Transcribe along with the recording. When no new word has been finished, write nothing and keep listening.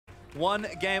one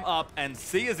game up and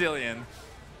see a Zilean.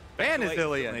 Ban is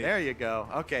Zilean. There you go.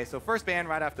 Okay, so first ban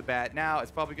right off the bat. Now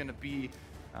it's probably going to be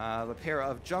the pair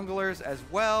of junglers as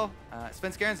well.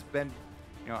 Svenskeren's been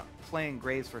playing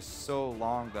Graves for so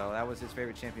long, though. That was his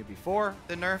favorite champion before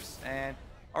the nerfs, and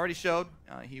already showed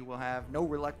he will have no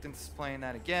reluctance playing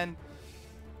that again.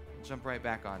 Jump right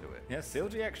back onto it. Yeah,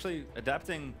 CLG actually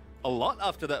adapting a lot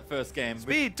after that first game.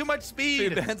 Speed, too much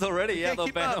speed. 2 bans already. Yeah, they'll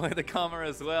ban away the Karma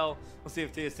as well. We'll see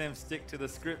if TSM stick to the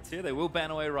script here. They will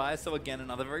ban away Ryze, so again,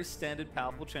 another very standard,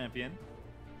 powerful champion.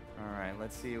 All right,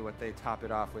 let's see what they top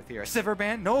it off with here. Sivir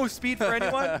ban, no speed for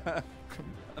anyone.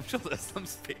 I'm sure there's some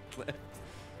speed left.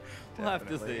 We'll have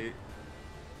to see.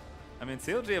 I mean,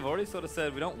 CLG have already sort of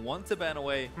said we don't want to ban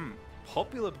away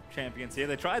popular champions here.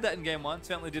 They tried that in game 1,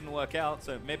 certainly didn't work out,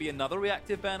 so maybe another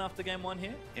reactive ban after game 1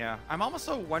 here? Yeah, I'm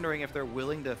also wondering if they're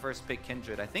willing to first pick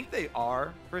Kindred. I think they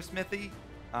are for Xmithie.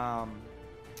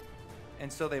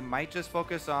 And so they might just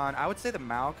focus on, I would say the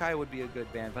Maokai would be a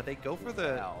good ban, but they go for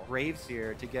the Graves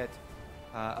here to get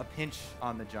a pinch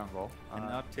on the jungle. And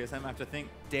now TSM have to think,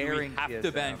 daring we have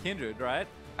to ban Kindred, right?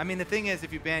 I mean, the thing is,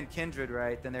 if you ban Kindred,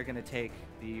 right, then they're going to take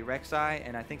the Rek'Sai,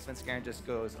 and I think Svenskeren just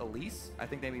goes Elise. I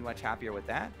think they'd be much happier with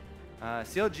that.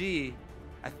 CLG,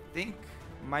 I think,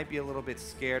 might be a little bit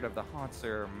scared of the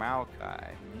Hauntzer Maokai.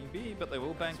 Maybe, but they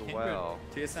will ban Kindred. Well.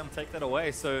 TSM take that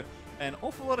away, so an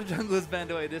awful lot of junglers banned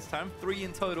away this time, 3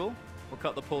 in total. We'll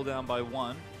cut the pull down by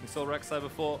 1. We saw Rek'Sai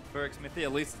before for Xmithie.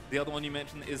 At least the other one you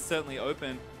mentioned is certainly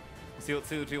open. We'll see what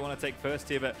CLG want to take first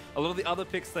here, but a lot of the other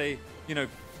picks they,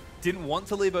 didn't want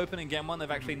to leave open in game 1.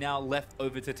 They've actually now left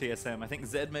over to TSM. I think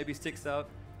Zed maybe sticks out.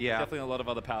 Yeah. Definitely a lot of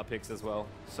other power picks as well.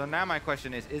 So now my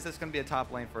question is this going to be a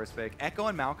top lane first pick? Ekko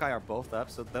and Maokai are both up,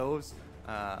 so those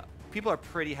people are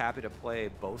pretty happy to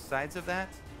play both sides of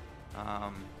that.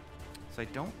 So I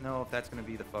don't know if that's going to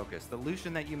be the focus. The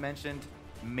Lucian that you mentioned,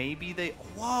 maybe they...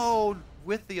 Whoa!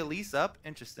 With the Elise up?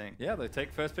 Interesting. Yeah, they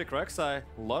take first pick Rek'Sai.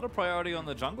 A lot of priority on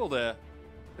the jungle there.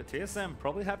 But TSM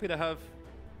probably happy to have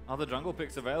other jungle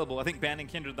picks available. I think banning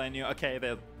Kindred, they knew, okay,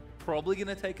 they're probably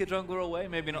going to take a jungler away.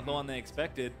 Maybe not the one they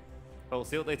expected. But we'll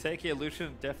see what they take here.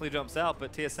 Lucian definitely jumps out,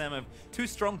 but TSM have 2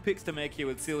 strong picks to make here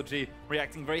with CLG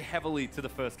reacting very heavily to the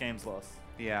first game's loss.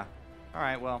 Yeah. All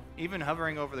right, well, even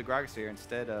hovering over the Gragas here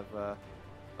instead of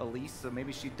Elise, so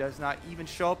maybe she does not even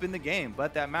show up in the game.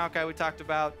 But that Maokai we talked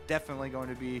about, definitely going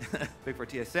to be big for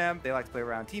TSM. They like to play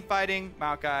around team fighting.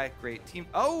 Maokai, great team.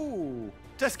 Oh,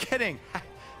 just kidding.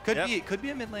 Could be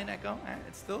a mid lane Ekko.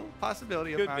 It's still a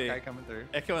possibility of Maokai coming through.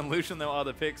 Ekko and Lucian, though, are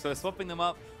the picks. So swapping them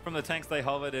up from the tanks they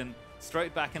hovered and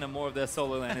straight back into more of their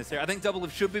solo laners here. I think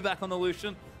Doublelift should be back on the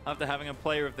Lucian after having a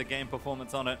player of the game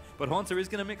performance on it. But Hauntzer is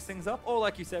going to mix things up, or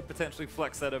like you said, potentially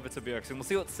flex that over to Bjergsen. We'll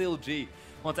see what CLG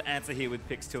want to answer here with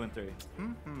picks 2 and 3.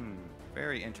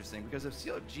 Very interesting, because if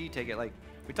CLG take it, like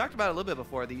we talked about a little bit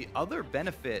before, the other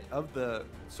benefit of the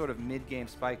sort of mid-game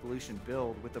spike Lucian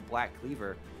build with the Black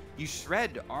Cleaver, you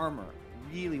shred armor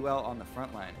really well on the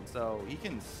front line. And so he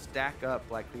can stack up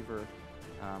Black Cleaver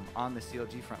on the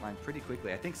CLG front line pretty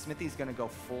quickly. I think Xmithie's going to go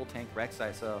full tank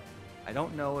Rek'Sai, so I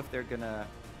don't know if they're going to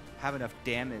have enough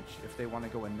damage if they want to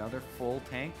go another full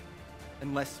tank,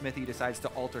 unless Xmithie decides to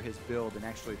alter his build and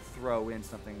actually throw in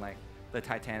something like the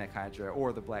Titanic Hydra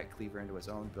or the Black Cleaver into his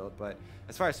own build. But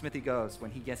as far as Xmithie goes,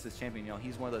 when he gets this champion,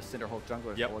 he's one of those Cinderhulk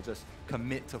junglers that will just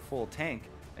commit to full tank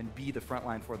and be the front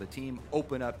line for the team,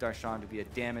 open up Darshan to be a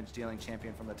damage-dealing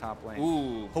champion from the top lane.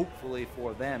 Ooh. Hopefully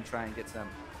for them, try and get some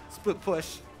split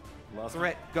push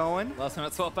threat going. Last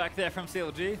minute swap back there from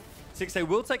CLG. Stixxay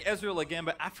will take Ezreal again,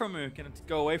 but aphromoo can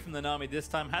go away from the Nami this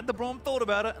time. Had the Braum thought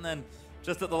about it, and then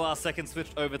just at the last second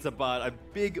switched over to Bard, a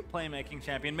big playmaking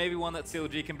champion, maybe one that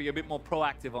CLG can be a bit more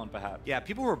proactive on, perhaps. Yeah,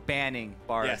 people were banning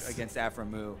Bard against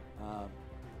aphromoo.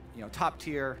 Top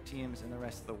tier teams in the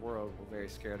rest of the world were very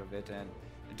scared of it, and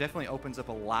it definitely opens up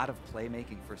a lot of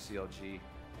playmaking for CLG,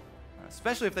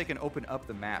 especially if they can open up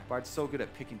the map. Bard's so good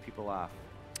at picking people off.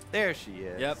 There she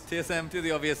is. Yep, TSM do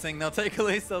the obvious thing. They'll take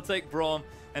Elise, they'll take Braum,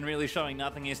 and really showing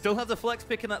nothing here. Still have the flex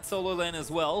pick in that solo lane as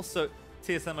well, so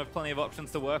TSM have plenty of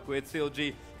options to work with. CLG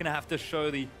going to have to show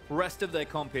the rest of their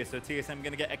comp here, so TSM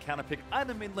going to get a counter pick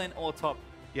either mid lane or top.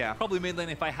 Yeah. Probably mid lane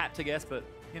if I had to guess, but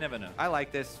you never know. I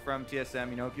like this from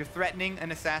TSM. You're threatening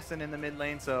an assassin in the mid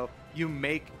lane, so you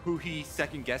make Huhi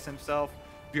second guess himself.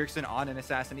 Bjergsen on an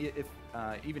assassin,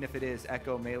 even if it is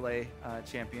Ekko melee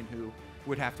champion who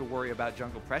would have to worry about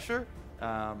jungle pressure.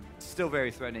 Still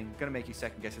very threatening, gonna make you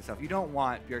second guess yourself. You don't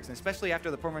want Bjergsen, especially after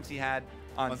the performance he had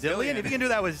on Zilean. If you can do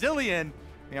that with Zilean,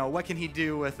 what can he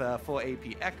do with a full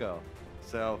AP Ekko?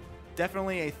 So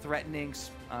definitely a threatening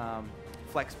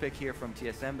flex pick here from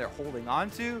TSM. They're holding on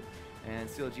to, and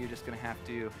CLG are just gonna have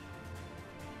to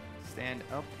stand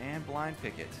up and blind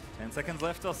pick it. 10 seconds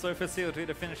left or so for CLG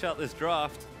to finish out this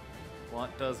draft.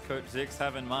 What does Coach Zix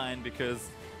have in mind? Because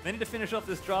they need to finish off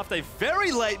this draft. A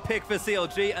very late pick for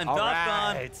CLG, and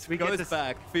Darshan goes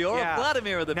back. Fiora,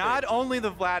 Vladimir are the Not pick. only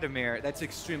the Vladimir, that's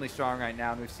extremely strong right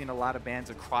now, and we've seen a lot of bans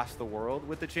across the world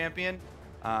with the champion.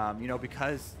 You know,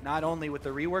 because not only with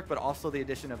the rework, but also the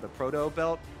addition of the Proto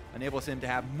belt enables him to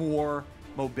have more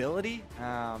mobility.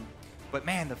 But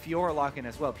man, the Fiora lock-in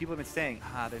as well. People have been saying,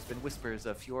 there's been whispers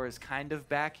of Fiora's kind of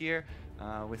back here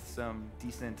with some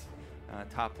decent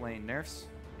top lane nerfs.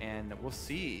 And we'll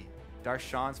see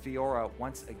Darshan's Fiora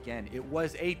once again. It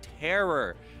was a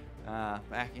terror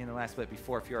back in the last split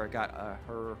before Fiora got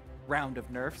her round of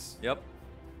nerfs. Yep.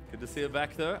 Good to see her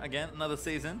back though. Again, another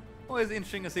season. Always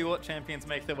interesting to see what champions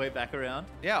make their way back around.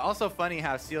 Yeah, also funny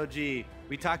how CLG,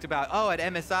 we talked about,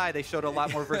 at MSI they showed a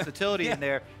lot more versatility in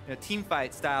their team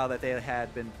fight style that they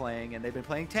had been playing, and they've been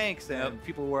playing tanks, and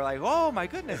people were like, oh my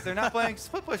goodness, they're not playing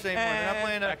split push anymore. They're not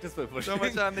playing back to split push. So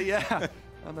much on the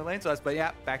on the lane sauce. But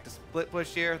yeah, back to split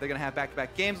push here. They're gonna have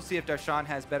back-to-back games. We'll see if Darshan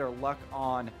has better luck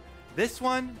on this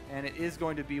one, and it is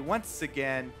going to be once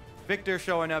again Viktor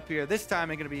showing up here. This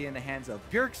time it's gonna be in the hands of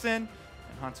Bjergsen.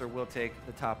 Hauntzer will take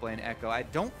the top lane Ekko. I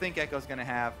don't think Ekko's going to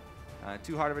have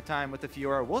too hard of a time with the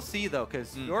Fiora. We'll see, though,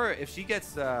 because Fiora, if she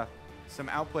gets some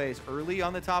outplays early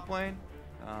on the top lane,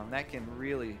 that can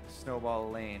really snowball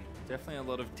a lane. Definitely a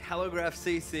lot of telegraph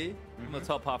CC from the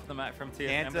top half of the map from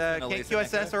TSM. Can't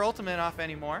QSS her ultimate off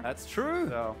anymore. That's true.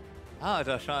 So,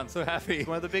 Darshan, so happy. It's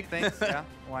one of the big things, yeah,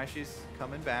 why she's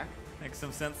coming back. Makes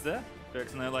some sense there.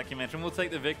 Bjergsen, though, like you mentioned, will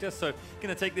take the Viktor, so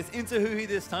going to take this into Huhi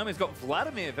this time. He's got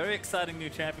Vladimir, very exciting new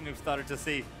champion we've started to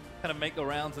see kind of make the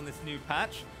rounds in this new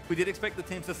patch. We did expect the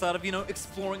teams to start of,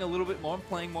 exploring a little bit more and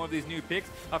playing more of these new picks.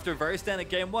 After a very standard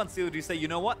game one, CLG say, you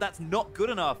know what, that's not good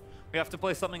enough. We have to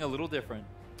play something a little different.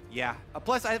 Yeah,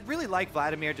 plus I really like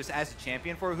Vladimir just as a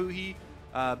champion for Huhi.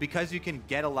 Because you can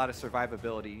get a lot of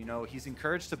survivability. He's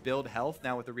encouraged to build health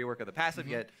now with the rework of the passive,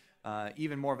 get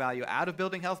even more value out of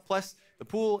building health, plus the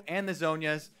pool and the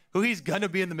Zhonya's, who he's going to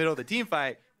be in the middle of the team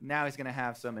fight. Now he's going to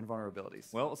have some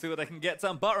invulnerabilities. Well, we'll see what they can get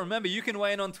some. But remember, you can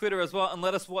weigh in on Twitter as well and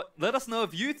let us know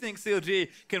if you think CLG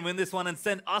can win this one and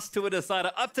send us to a decider.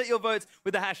 Update your votes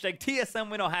with the hashtag TSM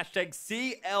win or hashtag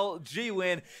CLG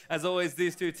win. As always,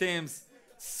 these two teams,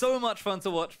 so much fun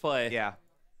to watch play. Yeah.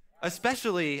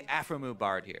 Especially aphromoo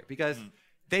Bard here, because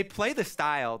they play the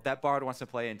style that Bard wants to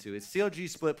play into. It's CLG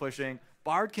split pushing.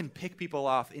 Bard can pick people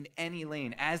off in any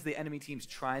lane as the enemy team's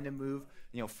trying to move,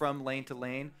 from lane to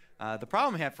lane. The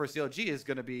problem we have for CLG is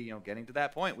going to be, getting to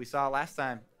that point. We saw last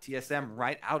time TSM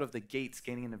right out of the gates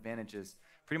gaining advantages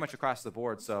pretty much across the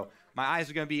board. So my eyes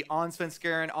are going to be on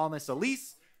Svenskeren, on this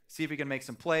Elise. See if he can make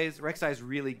some plays. Rek'Sai is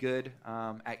really good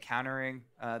at countering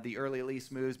the early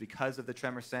Elise moves because of the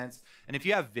tremor sense. And if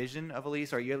you have vision of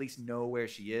Elise, or you at least know where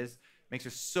she is, makes her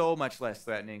so much less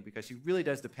threatening, because she really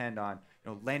does depend on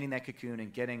landing that cocoon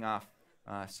and getting off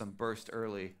some burst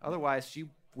early. Otherwise, she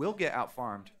will get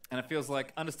out-farmed. And it feels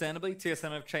like, understandably,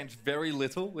 TSM have changed very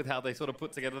little with how they sort of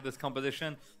put together this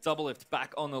composition. Doublelift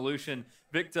back on the Lucian.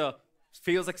 Viktor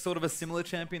feels like sort of a similar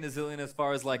champion to Zilean as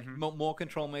far as like more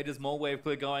control mages, more wave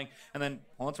clear going, and then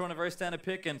Hauntzer on a very standard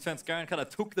pick, and Svenskeren kind of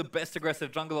took the best aggressive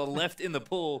jungler left in the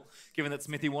pool, given that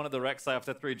Xmithie wanted the Rek'Sai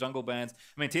after 3 jungle bans.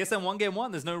 I mean, TSM won game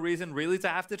 1, there's no reason really to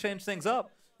have to change things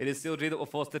up. It is CLG that were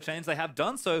forced to change. They have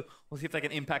done so. We'll see if they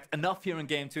can impact enough here in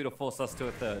game 2 to force us to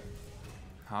a third.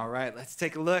 All right, let's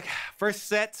take a look. First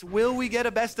set, will we get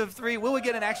a best of 3? Will we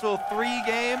get an actual 3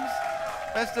 games?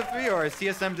 Best of 3, or is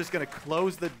TSM just going to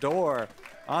close the door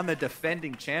on the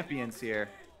defending champions here?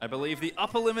 I believe the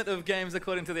upper limit of games,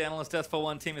 according to the analyst test for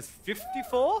one team, is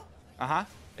 54?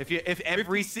 If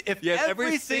every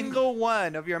single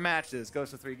one of your matches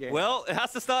goes to 3 games. Well, it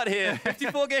has to start here.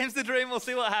 54 games to dream. We'll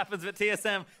see what happens. But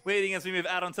TSM leading as we move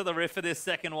out onto the rift for this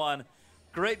second one.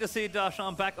 Great to see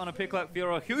Darshan back on a pick like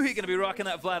Fiora. Huhi going to be rocking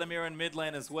that Vladimir in mid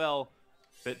lane as well.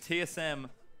 But TSM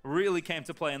really came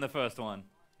to play in the first one.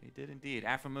 He did indeed.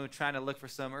 aphromoo trying to look for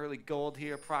some early gold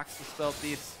here. Procs the spell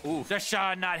thieves. Ooh,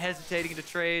 Darshan not hesitating to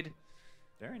trade.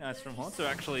 Very nice from Hauntzer,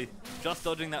 actually. Just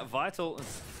dodging that vital.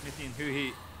 Xmithie and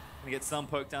Huhi going to get some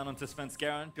poke down onto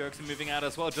Svenskeren. Bjergsen moving out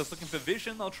as well, just looking for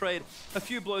vision. They'll trade a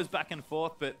few blows back and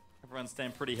forth, but everyone's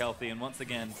staying pretty healthy. And once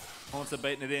again, Hauntzer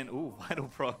baiting it in. Ooh, vital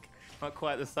proc. Not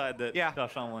quite the side that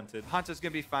Darshan wanted. Hauntzer's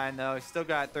going to be fine, though. He's still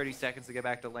got 30 seconds to get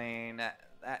back to lane.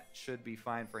 That should be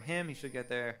fine for him. He should get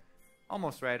there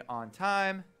almost right on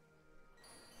time.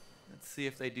 Let's see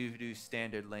if they do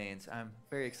standard lanes. I'm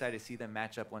very excited to see them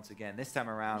match up once again. This time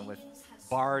around with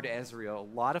Bard Ezreal.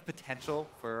 A lot of potential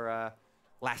for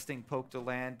lasting poke to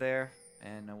land there.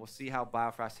 And we'll see how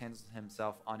Biofrost handles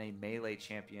himself on a melee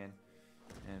champion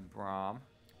in Braum.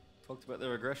 Talked about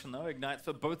their aggression though. Ignites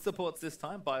for both supports this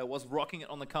time. Bio was rocking it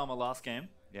on the Karma last game.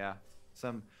 Yeah,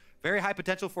 some very high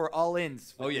potential for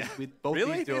all-ins. Oh yeah, with both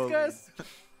really? these guys?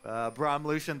 Braum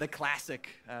Lucian, the classic.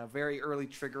 Very early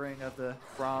triggering of the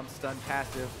Braum stun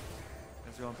passive.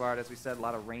 Ezreal and Bard, as we said, a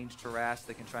lot of ranged harass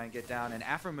they can try and get down. And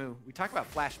aphromoo, we talk about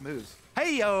flash moves.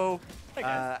 Hey yo! Hey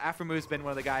guys. Aphromoo has been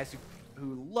one of the guys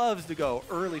who loves to go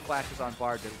early flashes on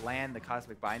Bard to land the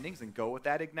Cosmic Bindings and go with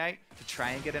that Ignite to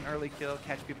try and get an early kill,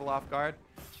 catch people off guard.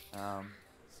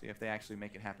 See if they actually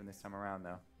make it happen this time around,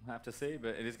 though. We'll have to see, but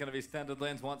it is going to be standard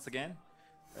lanes once again.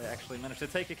 They actually managed to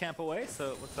take a camp away,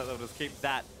 so it looks like they'll just keep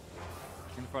that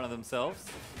in front of themselves.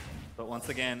 But once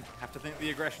again, have to think the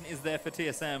aggression is there for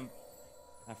TSM.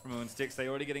 aphromoo and Stixxay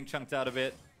already getting chunked out a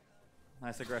bit.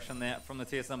 Nice aggression there from the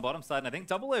TSM bottom side, and I think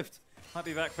Doublelift might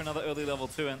be back for another early level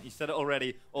 2, and you said it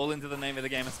already, all into the name of the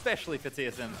game, especially for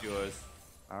TSM's duos.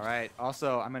 All right,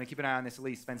 also, I'm going to keep an eye on this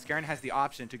Elise. Svenskeren has the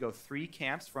option to go 3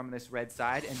 camps from this red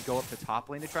side and go up the top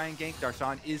lane to try and gank.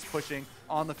 Darshan is pushing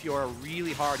on the Fiora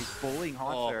really hard. He's bullying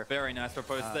Hauntzer. Oh, very nice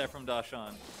proposed there from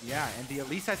Darshan. Yeah, and the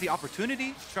Elise has the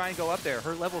opportunity to try and go up there.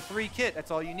 Her level 3 kit, that's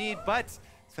all you need, but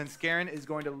Svenskeren is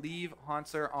going to leave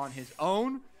Hauntzer on his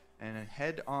own and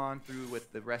head on through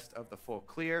with the rest of the full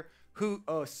clear.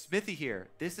 Xmithie here.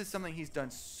 This is something he's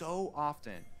done so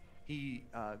often. He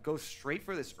goes straight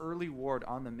for this early ward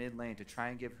on the mid lane to try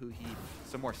and give Huhi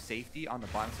some more safety on the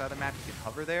bottom side of the map. He can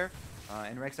hover there.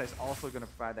 And Rek'Sai is also going to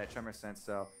provide that tremor sense.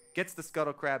 So gets the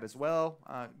Scuttle Crab as well,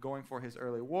 going for his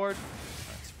early ward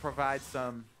to provide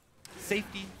some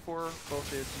safety for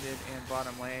both his mid and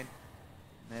bottom lane.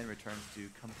 And then returns to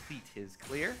complete his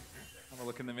clear. Have a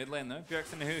look in the mid lane though.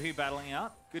 Bjergsen and Huhi battling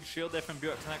out. Good shield there from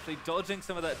Bjergsen, actually dodging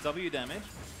some of that W damage.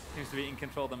 Seems to be in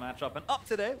control of the matchup. And up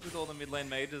to date with all the mid lane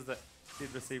mages that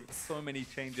did receive so many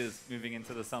changes moving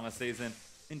into the summer season.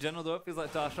 In general though, it feels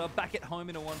like Darshan back at home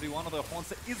in a 1v1, although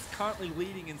Hauntzer is currently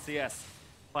leading in CS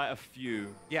by a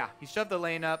few. Yeah, he shoved the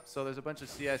lane up, so there's a bunch of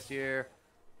CS here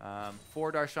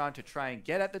for Darshan to try and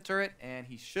get at the turret, and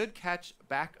he should catch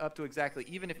back up to exactly,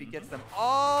 even if he gets them.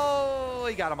 Oh,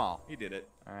 he got them all. He did it.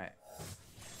 All right.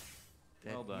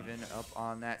 Dead Well done. even up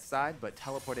on that side, but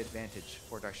teleport advantage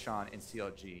for Darshan in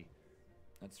CLG.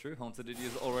 That's true. Hauntzer did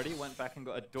use it already. Went back and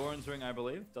got a Doran's Ring, I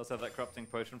believe. Does have that corrupting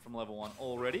potion from level 1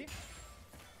 already.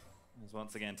 As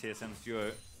once again, TSM's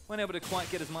duo weren't able to quite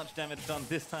get as much damage done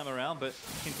this time around, but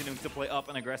continuing to play up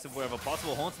and aggressive wherever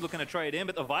possible. Hauntzer looking to trade in,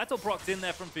 but the Vital proc's in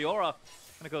there from Fiora.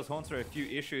 Going to cause Hauntzer a few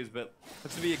issues, but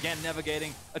looks to be again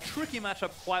navigating a tricky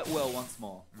matchup quite well once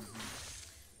more.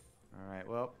 All right,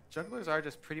 well, junglers are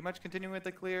just pretty much continuing with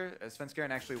the clear. Svenskeren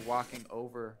actually walking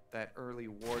over that early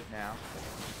ward now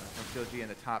from CLG in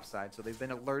the top side, so they've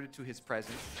been alerted to his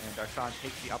presence, and Darshan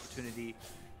takes the opportunity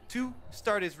to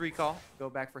start his recall, go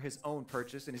back for his own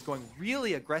purchase, and he's going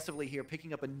really aggressively here,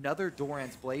 picking up another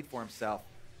Doran's Blade for himself.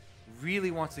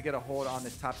 Really wants to get a hold on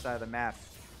this top side of the map.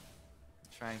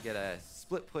 Try and get a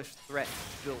split push threat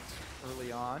built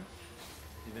early on.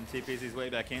 Even TP's his way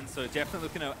back in, so definitely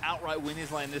looking to outright win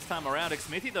his lane this time around.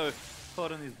 Xmithie, though,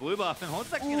 caught on his blue buff, and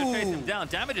Hauntzer's actually going to chase him down.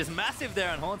 Damage is massive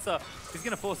there, and Hauntzer is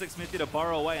going to force Xmithie to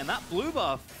burrow away, and that blue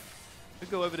buff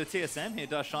could go over to TSM here.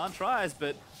 Darshan tries,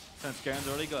 but Svenskeren's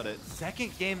already got it.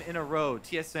 Second game in a row,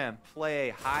 TSM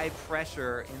play high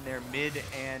pressure in their mid,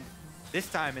 and this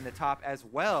time in the top as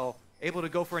well. Able to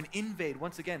go for an invade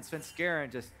once again.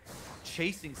 Svenskeren just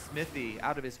chasing Xmithie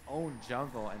out of his own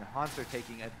jungle, and Hauntzer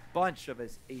taking a bunch of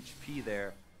his HP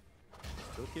there.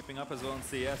 Still keeping up as well in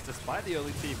CS despite the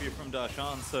early TP from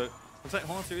Darshan, so looks like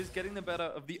Hauntzer is getting the better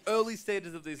of the early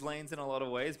stages of these lanes in a lot of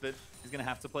ways, but he's going to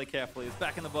have to play carefully. He's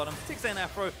back in the bottom. Stixxay and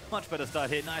Afro, much better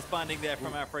start here. Nice binding there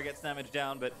from Afro, gets damage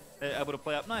down, but they're able to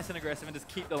play up nice and aggressive and just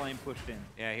keep the lane pushed in.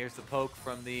 Yeah, here's the poke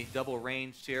from the double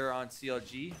ranged here on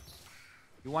CLG.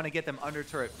 You want to get them under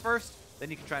turret first,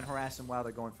 then you can try and harass them while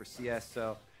they're going for CS.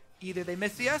 So either they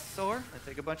miss CS or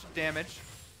they take a bunch of damage.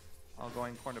 All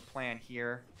going according to plan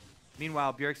here.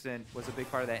 Meanwhile, Bjergsen was a big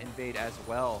part of that invade as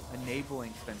well,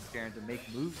 enabling Svenskeren to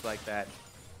make moves like that,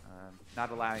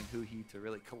 not allowing Huhi to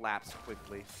really collapse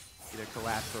quickly. Either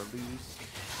collapse or lose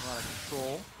a lot of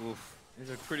control. Oof.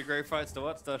 These are pretty great fights to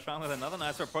watch. Darshan with another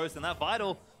nice riposte, and that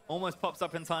Vital almost pops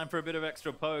up in time for a bit of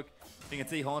extra poke. You can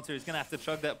see Hauntzer is going to have to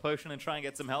chug that potion and try and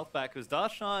get some health back, because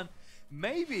Darshan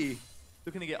maybe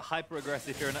looking to get hyper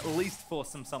aggressive here and at least force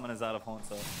some summoners out of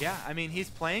Hauntzer. Yeah, I mean, he's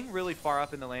playing really far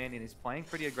up in the lane, and he's playing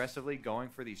pretty aggressively, going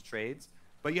for these trades.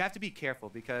 But you have to be careful,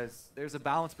 because there's a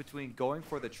balance between going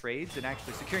for the trades and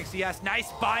actually securing CS. Nice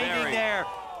binding there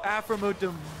aphromoo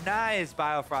denies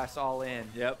Biofrost all in.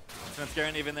 Yep.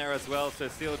 Svenskeren even there as well, so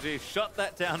CLG shut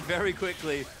that down very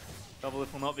quickly.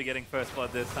 Doublelift will not be getting first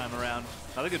blood this time around.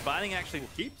 Another good binding actually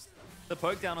keeps the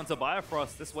poke down onto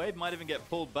Biofrost. This wave might even get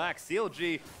pulled back.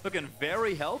 CLG looking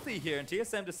very healthy here, and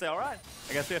TSM just say, all right,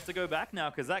 I guess we have to go back now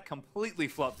because that completely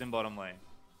flopped in bottom lane.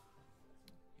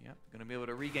 Yep, gonna be able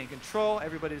to regain control.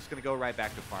 Everybody's gonna go right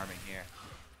back to farming here.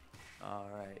 All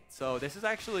right, so this is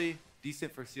actually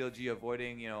decent for CLG,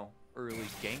 avoiding, you know, early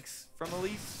ganks from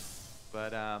Elise.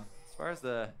 But as far as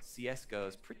the CS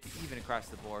goes, pretty even across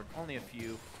the board. Only a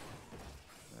few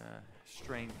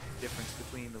strength difference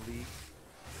between the leagues.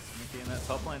 Xmithie in that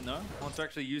top lane, no. Hauntzer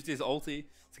actually used his ulti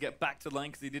to get back to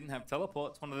lane because he didn't have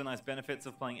teleport. It's one of the nice benefits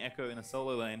of playing Ekko in a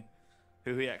solo lane.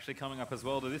 Huhi actually coming up as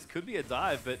well. This could be a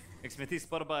dive, but Xmithie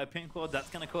spotted by a pink ward. That's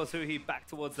going to cause Huhi back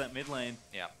towards that mid lane.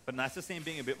 Yeah. But nice to see him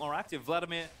being a bit more active.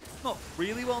 Vladimir, not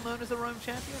really well known as a roam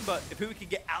champion, but if Huhi could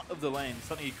get out of the lane,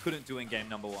 something he couldn't do in game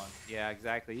number 1. Yeah,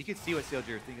 exactly. You could see what CLG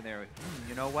were thinking there.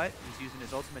 You know what? He's using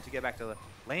his ultimate to get back to the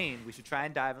lane. We should try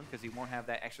and dive him because he won't have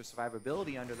that extra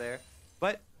survivability under there.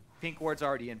 But pink ward's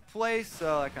already in place,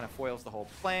 so that kind of foils the whole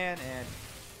plan, and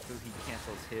Huhi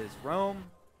cancels his roam.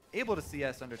 Able to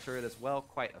CS under turret as well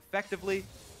quite effectively.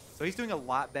 So he's doing a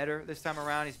lot better this time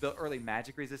around. He's built early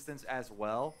magic resistance as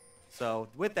well. So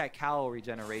with that cowl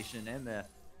regeneration and the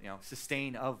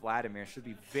sustain of Vladimir, should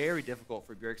be very difficult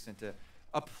for Bjergsen to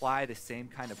apply the same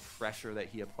kind of pressure that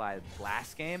he applied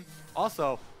last game.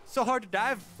 Also, so hard to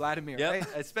dive Vladimir, right?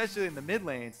 Especially in the mid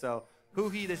lane. So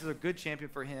Huhi, this is a good champion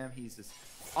for him. He's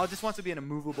just wants to be an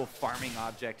immovable farming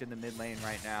object in the mid lane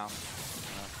right now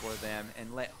for them,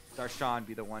 and let Darshan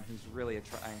be the one who's really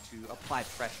trying to apply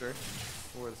pressure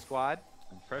for the squad.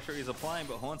 And pressure he's applying,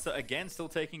 but Hauntzer again still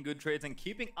taking good trades and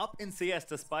keeping up in CS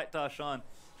despite Darshan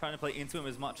trying to play into him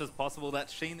as much as possible.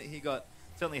 That sheen that he got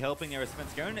certainly helping there as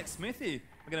Svenskeren and Xmithie.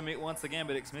 We're going to meet once again,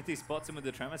 but Xmithie spots him with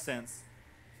the Tremor Sense.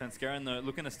 Svenskeren, though,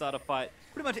 looking to start a fight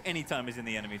pretty much any time he's in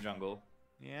the enemy jungle.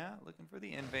 Yeah, looking for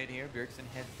the invade here. Bjergsen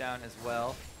heads down as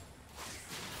well.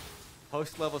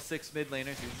 Post level 6 mid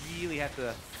laners, you really have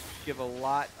to give a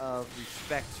lot of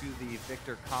respect to the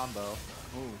Viktor combo.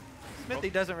 Ooh.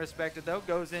 Xmithie doesn't respect it though,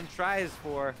 goes in, tries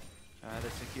for the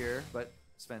secure, but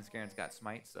Svenskeren's got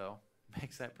smite, so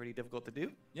makes that pretty difficult to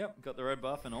do. Yep, got the red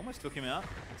buff and almost took him out.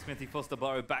 Xmithie forced the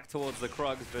burrow back towards the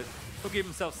Krugs, but he'll keep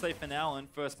himself safe for now, and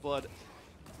first blood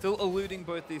still eluding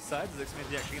both these sides. Is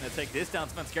Xmithie actually going to take this down?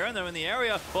 Svenskeren though in the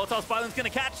area. Volatile Spyland's going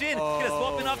to catch in. Going to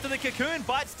swap in after the cocoon.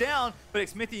 Bites down, but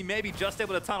Xmithie maybe just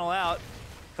able to tunnel out.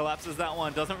 Collapses that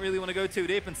one. Doesn't really want to go too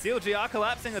deep, and CLG are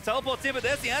collapsing. The teleport's here, but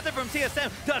there's the answer from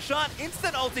TSM. Darshan,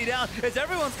 instant ulti down as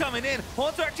everyone's coming in.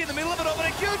 Hauntzer actually in the middle of it all, but a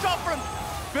huge off from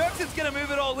Bjergsen's going to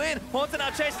move it all in. Hauntzer now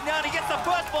chasing down. He gets the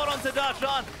first spot onto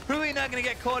Darshan. Huhi now going to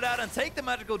get caught out and take the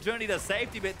magical journey to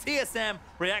safety, but TSM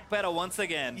react better once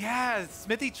again. Yeah,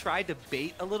 Xmithie tried to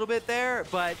bait a little bit there,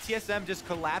 but TSM just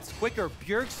collapsed quicker.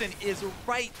 Bjergsen is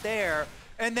right there,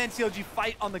 and then CLG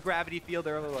fight on the gravity field.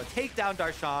 They're able to take down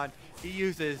Darshan. He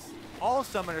uses all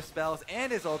summoner spells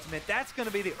and his ultimate. That's going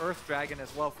to be the Earth Dragon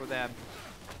as well for them.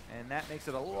 And that makes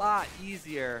it a lot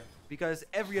easier because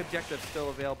every objective is still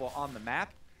available on the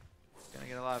map. Going to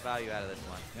get a lot of value out of this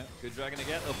one. Yep, good dragon to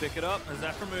get. They'll pick it up. As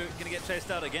aphromoo going to get chased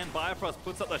out again. Biofrost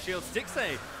puts up the shield.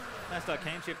 Stixxay. Nice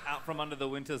arcane chip out from under the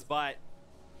Winter's Bite.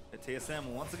 But TSM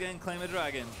will once again claim a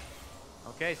dragon.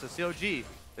 Okay, so CLG,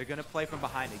 they're going to play from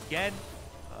behind again.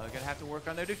 They're going to have to work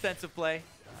on their defensive play.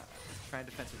 Try and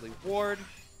defensively ward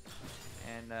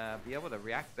and be able to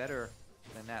react better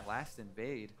than that last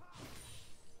invade.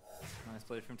 Nice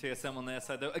play from TSM on their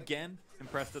side though. Again,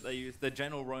 impressed that they used the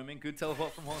general roaming. Good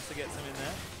teleport from Hauntzer gets him in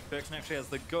there. Bjergsen actually has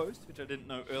the ghost, which I didn't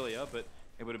know earlier, but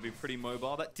able to be pretty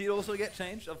mobile. That did also get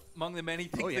changed among the many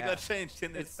things that got changed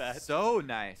in this patch. So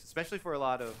nice, especially for a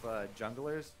lot of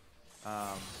junglers.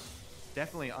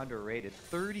 Definitely underrated.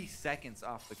 30 seconds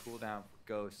off the cooldown for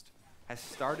Ghost has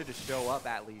started to show up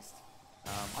at least.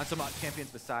 On some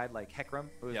champions beside like Hecarim,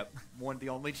 who is one of the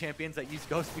only champions that used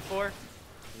Ghost before,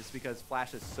 just because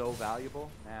Flash is so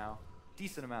valuable. Now,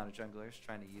 decent amount of junglers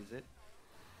trying to use it,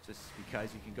 just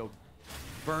because you can go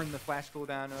burn the Flash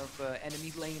cooldown of enemy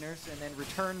laners and then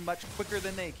return much quicker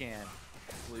than they can.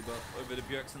 Hopefully over to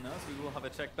Bjergsen though, so we will have a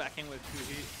check back in with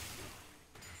Huhi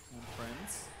and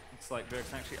friends. Looks like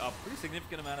Bjergsen actually up pretty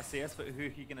significant amount of CS, but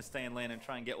Huhi going to stay in lane and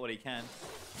try and get what he can.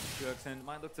 Bjergsen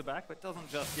might look to back, but doesn't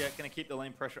just yet. Going to keep the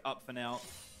lane pressure up for now.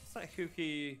 Looks like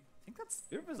Huhi, I think that's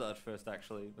Visage first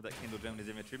actually, with that Kindle gem in his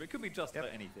inventory, but it could be just for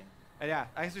anything. Yeah,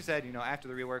 as we said, after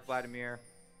the rework, Vladimir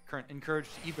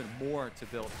encouraged even more to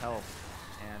build health.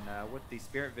 And with the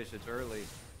Spirit Visage early,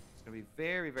 it's going to going to be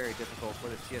very, very difficult for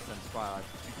the TSM squad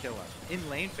to kill us. In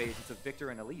lane phase, it's a Viktor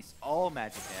and Elise, all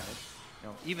magic damage. You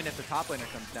know, even if the top laner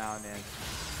comes down and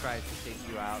tries to take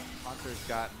you out, Hauntzer's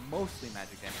got mostly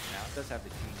magic damage now. It does have the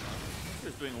team.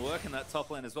 Hauntzer's doing work in that top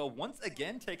lane as well. Once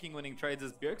again, taking winning trades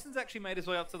as Bjergsen's actually made his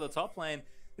way up to the top lane.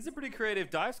 This is a pretty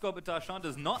creative dive squad, but Darshan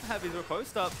does not have his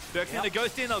riposte up. Bjergsen going to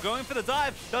ghost in, they'll go in for the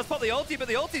dive. Does pop the ulti, but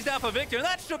the ulti's down for Viktor, and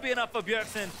that should be enough for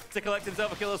Bjergsen to collect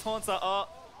himself a kill as Hauntzer. Oh,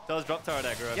 does drop turret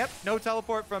aggro. Yep, no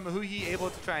teleport from Huhi,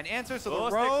 able to try and answer, so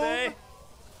the roam,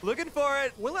 looking for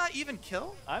it. Will that even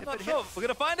kill? I'm not sure. We're going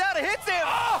to find out. It hits him!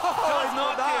 Oh, does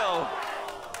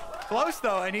not kill. Close,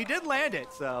 though, and he did land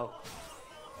it, so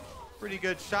pretty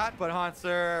good shot, but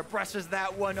Hauntzer brushes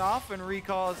that one off and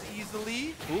recalls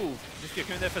easily. Ooh, just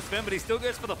Cocoon there for Sven, but he still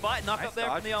goes for the fight. Knock up there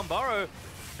from the Unburrow.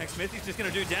 Xmithie's just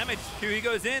going to do damage. Huhi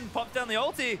goes in, pops down the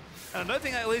ulti. And I don't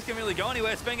think that Elise can really go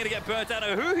anywhere. Sven going to get burnt out.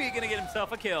 Huhi going to get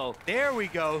himself a kill. There we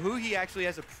go. Huhi actually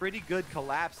has a pretty good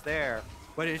collapse there,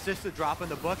 but it's just a drop in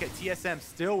the bucket. TSM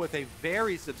still with a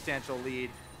very substantial lead.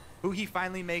 Huhi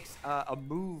finally makes a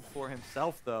move for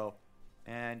himself, though,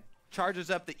 and charges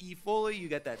up the E fully. You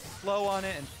get that slow on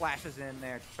it and flashes in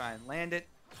there to try and land it.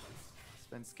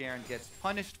 Svenskeren gets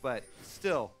punished, but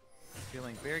still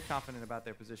feeling very confident about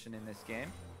their position in this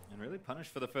game. And really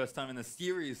punished for the first time in the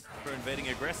series for invading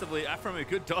aggressively. Aphromoo,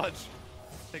 good dodge.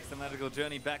 Takes the magical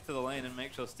journey back to the lane and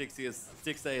make sure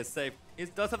Stixxay is safe. He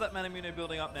does have that Manamune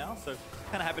building up now, so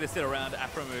kind of happy to sit around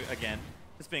Aphromoo again.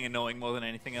 Just being annoying more than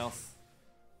anything else.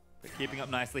 But keeping up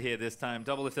nicely here this time.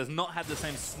 Doublelift does not have the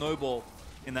same snowball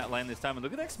in that lane this time. And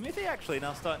look at Xmithie actually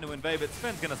now starting to invade, but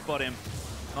Sven's going to spot him.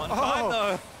 Not in time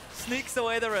though. Sneaks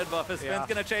away the red buffer. Sven's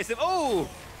going to chase him. Oh!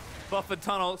 Buffered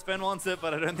tunnel. Sven wants it,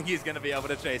 but I don't think he's going to be able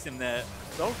to chase him there.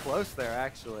 So close there,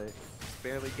 actually. Just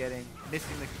barely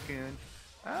missing the cocoon.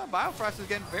 Biofrost is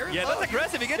getting very low. That's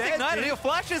aggressive. He gets ignited. He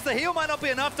flashes. The heal might not be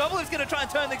enough. Doublelift's going to try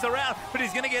and turn things around, but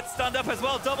he's going to get stunned up as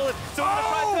well. Doublelift still going to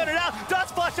try and turn it out.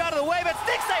 Does flash out of the way, but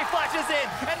Stixxay flashes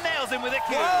in and nails him with a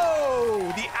kill. Whoa!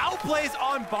 The outplays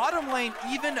on bottom lane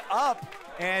even up.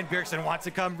 And Bjergsen wants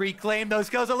to come reclaim those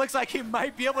kills. It looks like he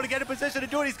might be able to get in position to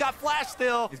do it. He's got flash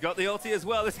still. He's got the ulti as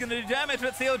well. This is going to do damage,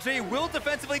 but CLG will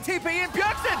defensively TP in.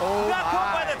 Bjergsen got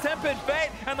caught by the Tempered Fate,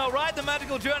 and they'll ride the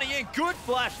magical journey in. Good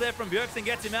flash there from Bjergsen,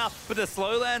 gets him out, but the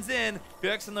slow lands in.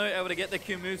 Bjergsen, though, able to get the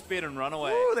Q move speed and run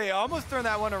away. Ooh, they almost turned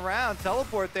that one around.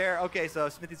 Teleport there. Okay, so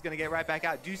Xmithie's going to get right back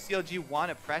out. Do CLG want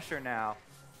to pressure now?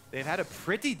 They've had a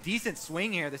pretty decent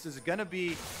swing here. This is going to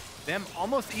be them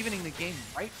almost evening the game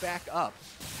right back up.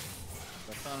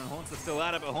 Darshan and Hauntzer still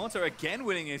at it, but Hauntzer again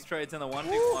winning his trades in the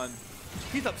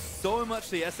 1v1. He's up so much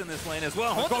CS in this lane as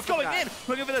well. Hauntzer's going in,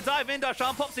 looking for the dive in.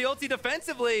 Darshan pops the ulti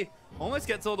defensively. Almost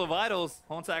gets all the vitals.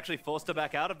 Hauntzer actually forced her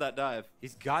back out of that dive.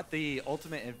 He's got the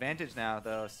ultimate advantage now,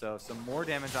 though, so some more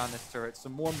damage on this turret,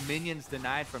 some more minions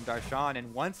denied from Darshan,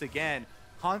 and once again,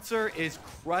 Hauntzer is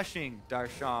crushing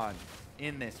Darshan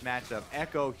in this matchup.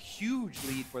 Ekko, huge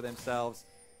lead for themselves.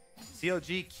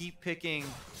 CLG keep picking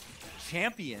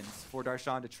champions for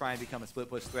Darshan to try and become a split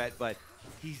push threat, but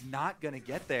he's not going to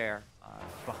get there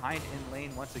behind in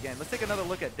lane once again. Let's take another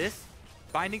look at this.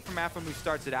 Binding from aphromoo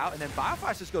starts it out, and then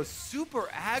Biofrost just goes super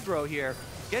aggro here.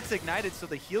 Gets ignited so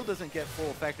the heal doesn't get full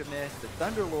effectiveness. The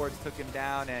Thunderlords took him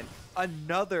down, and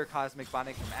another Cosmic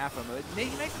Binding from aphromoo.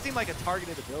 He makes it seem like a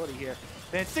targeted ability here.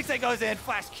 Then Stixxay goes in,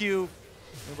 flash Q.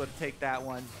 Able to take that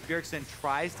one. Bjergsen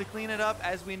tries to clean it up,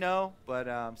 as we know, but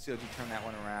CLG turned that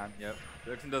one around. Yep.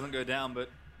 Bjergsen doesn't go down, but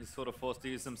he's sort of forced to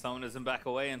use some summoners and back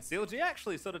away, and CLG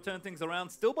actually sort of turned things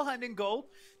around. Still behind in gold.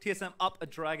 TSM up a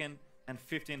dragon and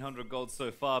 1,500 gold so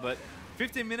far, but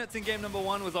 15 minutes in game number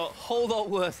 1 was a whole lot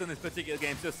worse in this particular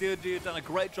game. So CLG have done a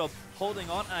great job holding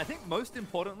on, and I think most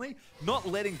importantly, not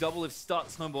letting Doublelift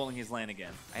start snowballing his lane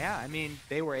again. Yeah, I mean,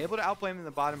 they were able to outplay him in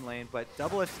the bottom lane, but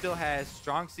Doublelift still has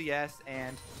strong CS,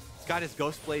 and he's got his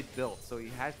Ghostblade built, so he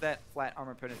has that flat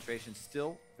armor penetration.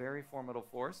 Still very formidable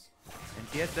force, and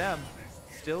TSM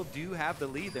still do have the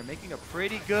lead. They're making a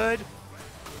pretty good...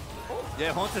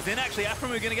 Yeah, Hauntzer's in actually.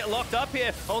 aphromoo going to get locked up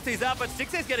here. Ulti's out, but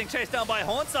Stixxay's getting chased down by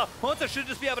Hauntzer. Hauntzer should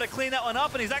just be able to clean that one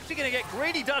up, and he's actually going to get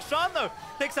greedy. Darshan, though,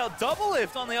 takes out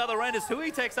Doublelift on the other end as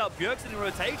Huhi takes out Bjergsen in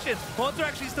rotation. Hauntzzer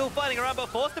actually still fighting around, but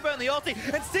forced to burn the ulti,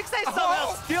 and Stixxay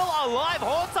somehow still alive.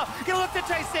 Hauntzzer going to look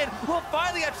to chase in. Will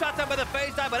finally get shot down by the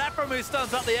phase dive, but aphromoo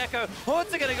stuns up the Ekko.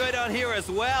 Hauntzzer going to go down here as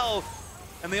well.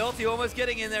 And the ulti almost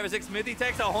getting in there as Xmithie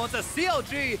takes out Hauntzer.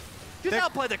 CLG just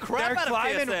outplay the crap out of TSM.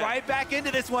 They're climbing right back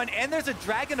into this one, and there's a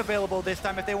dragon available this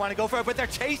time if they want to go for it, but they're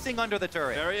chasing under the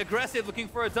turret. Very aggressive, looking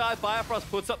for a dive. Biofrost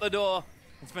puts up the door.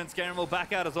 And Svenskeren will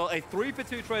back out as well. A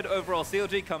 3-for-2 trade overall.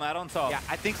 CLG come out on top. Yeah,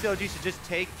 I think CLG should just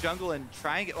take jungle and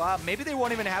try and get... Well, maybe they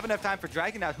won't even have enough time for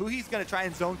Dragon now. Huhi's going to try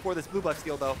and zone for this blue buff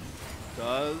steal, though.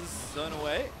 Does zone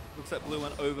away. Looks like blue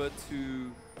went over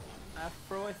to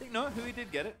Afro, I think. No, Huhi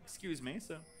did get it. Excuse me.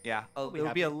 So yeah, it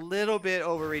would be a little bit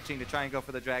overreaching to try and go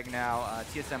for the Dragon now.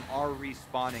 TSM are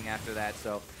respawning after that.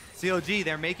 So CLG,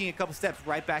 they're making a couple steps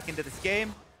right back into this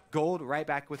game. Gold right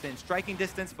back within striking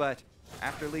distance, but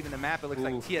after leaving the map, it looks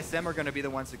like TSM are going to be the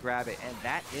ones to grab it. And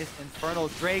that is Infernal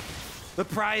Drake, the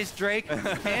prize Drake.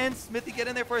 Can Xmithie get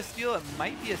in there for a steal? It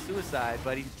might be a suicide,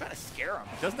 but he's trying to scare him.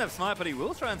 He doesn't have snipe, but he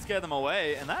will try and scare them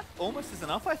away. And that almost is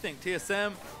enough, I think.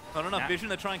 TSM, not enough vision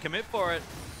to try and commit for it.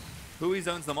 Huhi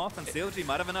zones them off, and CLG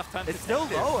might have enough time to It's still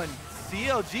low, and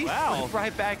CLG went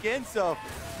right back in. So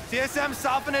TSM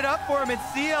soften it up for him, and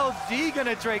CLG going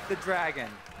to Drake the Dragon.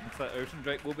 Looks like Ocean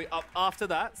Drake will be up after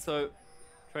that. So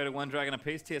traded one dragon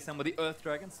apiece. TSM with the Earth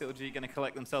Dragon. CLG going to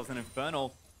collect themselves an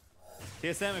Infernal.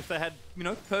 TSM, if they had, you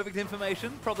know, perfect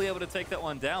information, probably able to take that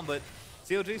one down. But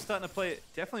CLG starting to play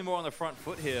definitely more on the front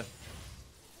foot here.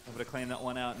 Able to clean that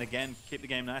one out and again keep the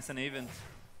game nice and even.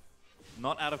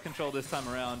 Not out of control this time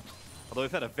around. Although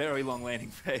we've had a very long laning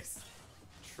phase.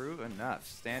 True enough.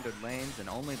 Standard lanes, and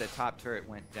only the top turret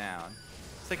went down.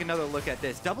 Let's take another look at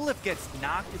this. Doublelift gets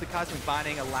knocked with the Cosmic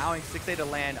Binding, allowing Stixxay to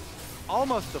land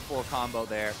almost a full combo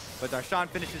there. But Darshan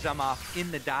finishes him off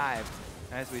in the dive,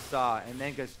 as we saw, and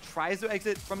then tries to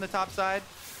exit from the top side.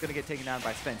 Going to get taken down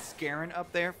by Svenskeren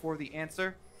up there for the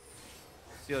answer.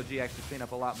 CLG actually clean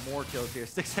up a lot more kills here.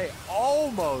 Stixxay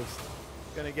almost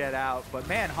going to get out, but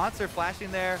man, Hauntzer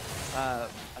flashing there.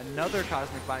 Another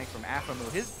Cosmic Binding from aphromoo.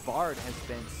 His Bard has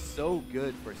been so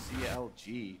good for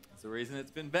CLG. That's the reason it's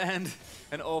been banned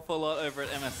an awful lot over at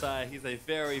MSI. He's a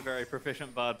very, very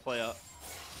proficient Bard player.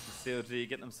 CLG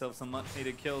get themselves some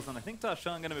much-needed kills, and I think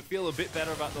Darshan going to feel a bit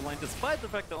better about the lane, despite the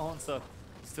fact that Hauntzer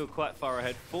is still quite far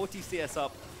ahead. 40 CS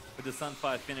up with the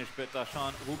Sunfire finish, but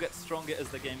Darshan will get stronger as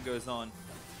the game goes on.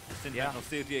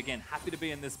 CLG again, happy to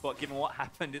be in this spot given what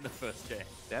happened in the first game.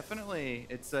 Definitely.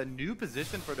 It's a new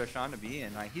position for Darshan to be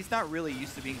in. He's not really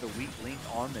used to being the weak link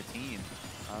on the team,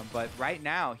 but right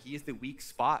now he is the weak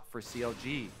spot for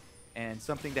CLG, and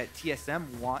something that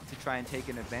TSM want to try and take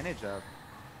an advantage of.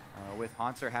 With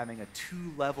Hauntzer having a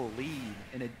 2-level lead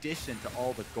in addition to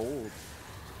all the gold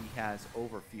he has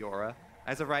over Fiora.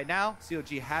 As of right now,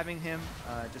 CLG having him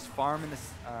just farm in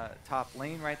this top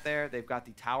lane right there. They've got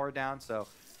the tower down, so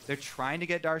they're trying to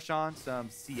get Darshan some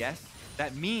CS.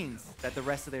 That means that the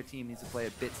rest of their team needs to play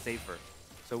a bit safer.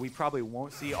 So we probably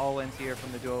won't see all-ins here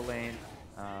from the duo lane.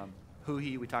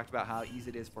 Huhi, we talked about how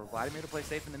easy it is for Vladimir to play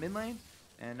safe in the mid lane.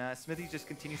 And Xmithie just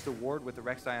continues to ward with the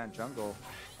Rek'Sai on jungle.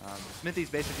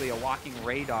 Xmithie's basically a walking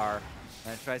radar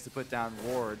that tries to put down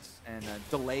wards and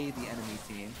delay the enemy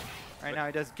team. Right now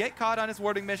he does get caught on his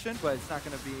warding mission, but it's not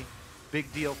going to be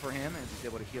big deal for him, and he's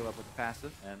able to heal up with the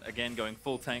passive. And again, going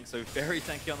full tank, so very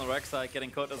tanky on the Rek'Sai.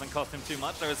 Getting caught doesn't cost him too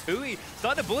much. There is Huhi.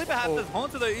 Starting to bully perhaps as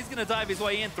Hauntzer, though. He's going to dive his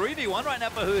way in. 3v1 right now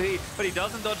for Huhi, but he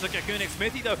doesn't dodge the Cocoon.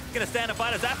 Xmithie, though, going to stand and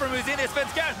fight as aphromoos in here.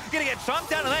 Svenskeren going to get chunked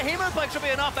down, and that Hemoplex should be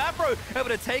enough. Afro able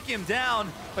to take him down,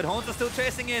 but Hauntzer still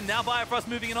chasing in. Now Biofrost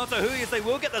moving in onto Huhi as they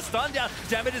will get the stun down.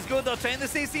 Damage is good. They'll chain the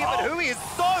CC, but Huhi is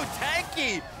so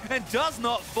tanky and does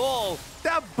not fall.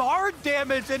 That Bard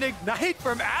damage and Ignite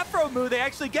from aphromoo, they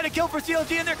actually get a kill for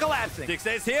CLG and they're collapsing.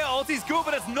 Stixxay's here, ulti's good,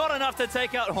 but it's not enough to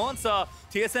take out Hauntzer.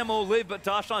 TSM will live, but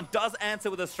Darshan does answer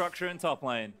with a structure in top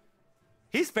lane.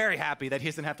 He's very happy that he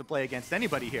doesn't have to play against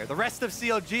anybody here. The rest of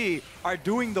CLG are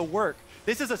doing the work.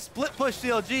 This is a split push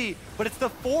CLG, but it's the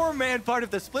 4-man part of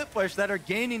the split push that are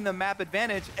gaining the map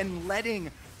advantage and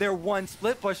letting their one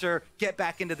split pusher get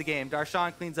back into the game.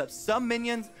 Darshan cleans up some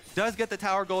minions, does get the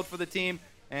tower gold for the team,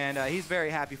 and he's very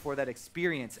happy for that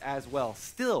experience as well.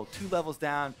 Still 2 levels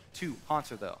down to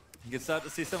Hauntzer, though. You can start to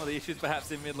see some of the issues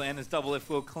perhaps in mid lane as Doublelift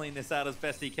will clean this out as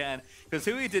best he can. Because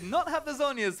Huhi did not have the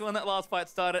Zhonya's when that last fight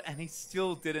started, and he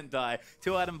still didn't die.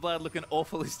 2-item Vlad looking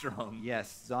awfully strong.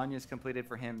 Yes, Zhonya's completed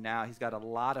for him now. He's got a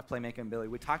lot of playmaking ability.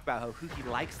 We talked about how Huhi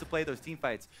likes to play those team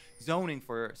fights, zoning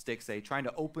for Stixxay, trying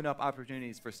to open up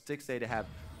opportunities for Stixxay to have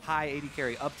high AD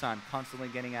carry uptime, constantly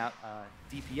getting out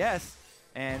DPS.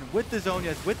 And with the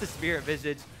Zhonya's, with the Spirit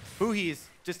Visage, Huhi's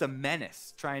just a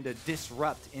menace, trying to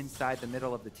disrupt inside the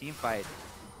middle of the team fight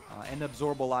and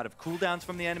absorb a lot of cooldowns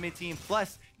from the enemy team,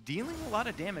 plus dealing a lot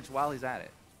of damage while he's at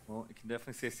it. Well, you can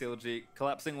definitely see CLG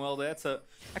collapsing well there to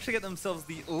actually get themselves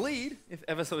the lead, if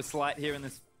ever so slight, here in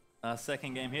this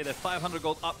second game here. They're 500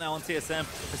 gold up now on TSM.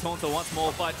 As Hauntzer once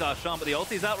more fight Darshan, but the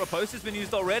ulti's out. Riposte has been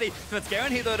used already. Svenskeren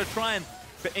here, though, to try and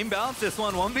But imbalance this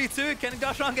one, 1v2. Can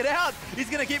Darshan get out? He's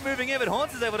going to keep moving in, but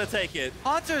Hauntzer able to take it.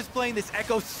 Hauntzer is playing this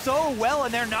Ekko so well,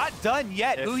 and they're not done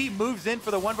yet. Yes. Huhi moves in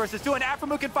for the 1 versus 2, and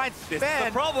aphromoo can find Sven. This is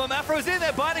the problem. Afro's in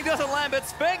there. Binding doesn't land, but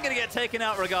Sven going to get taken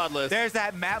out regardless. There's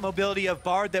that map mobility of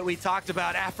Bard that we talked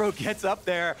about. Aphro gets up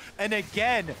there, and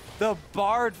again, the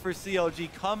Bard for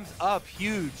CLG comes up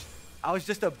huge. I was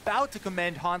just about to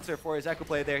commend Hauntzer for his Ekko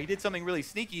play there. He did something really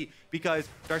sneaky because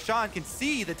Darshan can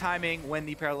see the timing when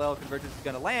the parallel convergence is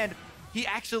going to land. He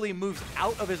actually moves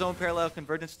out of his own parallel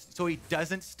convergence so he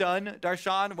doesn't stun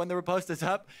Darshan when the riposte is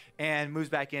up and moves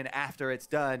back in after it's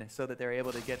done so that they're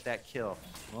able to get that kill.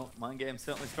 Well, Mind Game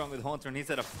certainly strong with Hauntzer, and he's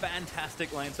had a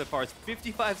fantastic lane so far. It's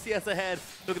 55 CS ahead.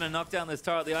 Looking to knock down this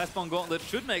turret. The Iceborne Gauntlet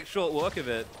should make short work of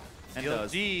it. And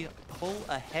CLG pull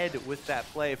ahead with that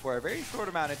play for a very short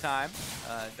amount of time.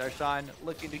 Darshan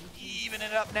looking to even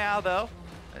it up now, though,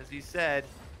 as he said.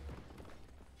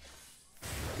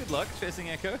 Good luck chasing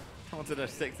Ekko. Wanted to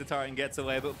stick the turret and gets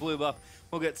away, but blue buff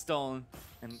will get stolen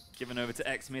and given over to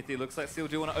Xmithie. Looks like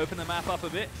CLG want to open the map up a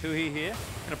bit. Huhi here,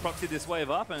 going to proxy this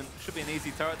wave up, and should be an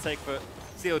easy turret take for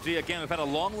CLG. Again, we've had a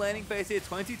long laning phase here,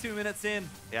 22 minutes in.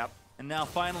 Yep. And now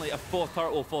finally a 4th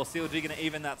turret will fall. CLG going to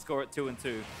even that score at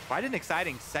 2-2. Quite an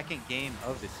exciting second game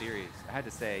of the series, I had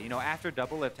to say. You know, after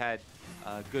Doublelift had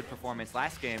a good performance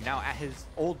last game, now his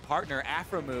old partner,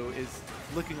 aphromoo, is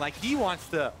looking like he wants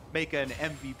to make an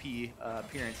MVP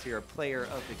appearance here, a player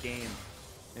of the game,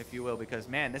 if you will, because,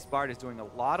 man, this Bard is doing a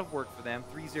lot of work for them.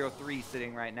 3-0-3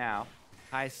 sitting right now.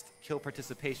 Highest kill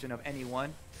participation of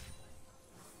anyone.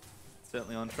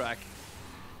 Certainly on track.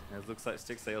 It looks like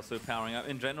Stixxay also powering up.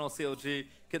 In general, CLG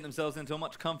getting themselves into a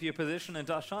much comfier position, and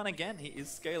Darshan, again, he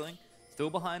is scaling. Still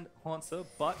behind Hauntzer,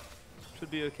 but should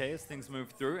be okay as things move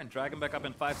through. And Dragon back up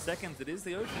in 5 seconds. It is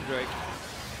the Ocean Drake.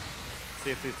 See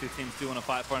if these two teams do want to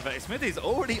fight for it. In fact, Xmithie's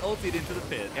already ulted into the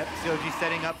pit. Yep, CLG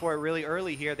setting up for it really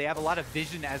early here. They have a lot of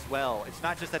vision as well. It's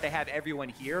not just that they have everyone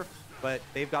here, but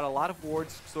they've got a lot of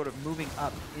wards sort of moving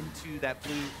up into that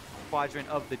blue quadrant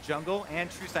of the jungle and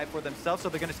true sight for themselves, so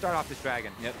they're going to start off this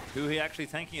dragon. Yep, Huhi actually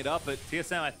tanking it up, but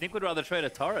TSM, I think, would rather trade a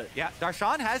turret. Yeah,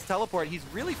 Darshan has teleport. He's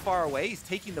really far away. He's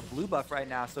taking the blue buff right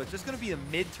now, so it's just going to be a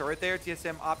mid turret there.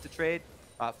 TSM opt to trade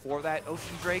for that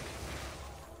Ocean Drake.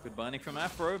 Good binding from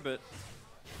Afro, but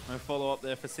no follow-up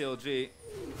there for CLG.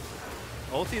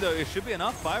 Ulti, though, it should be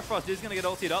enough. Biofrost is going to get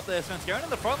ultied up there. Svenskeren in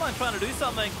the front line trying to do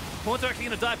something. Hauntzer actually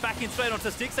going to dive back in straight onto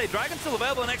Stixxay. Dragon's still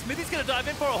available, and Xmithie's going to dive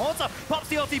in for a Hauntzer. Pops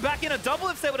the ulti back in. A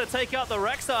Doublelift's able to take out the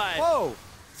Rek'Sai. Whoa!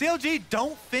 CLG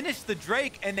don't finish the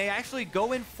Drake, and they actually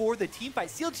go in for the team fight.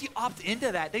 CLG opt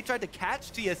into that. They tried to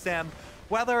catch TSM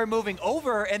while they were moving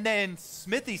over, and then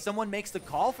Xmithie, someone makes the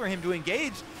call for him to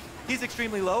engage. He's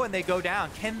extremely low, and they go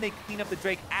down. Can they clean up the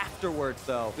Drake afterwards,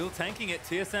 though? Still tanking it.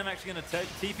 TSM actually going to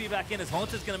TP back in as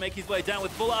Hauntzer's going to make his way down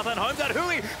with full alpha and home guard.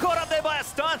 Huhi caught up there by a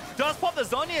stun. Does pop the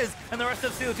Zhonya's, and the rest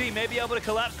of CLG may be able to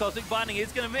collapse. Cosmic Binding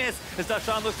is going to miss as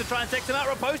Darshan looks to try and take him out.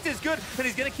 Riposte is good, and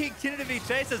he's going to keep Kindred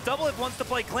chase as Doublelift wants to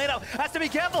play cleanup. Has to be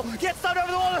careful. Gets stunned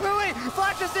over the wall of Huhi.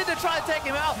 Flashes in to try and take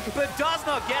him out, but does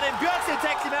not get him. Bjergsen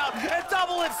takes him out, and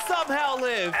Doublelift somehow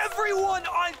lives. Everyone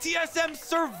on TSM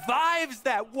survives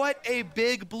that. What a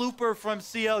big blooper from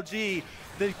CLG.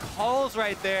 The calls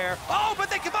right there. Oh,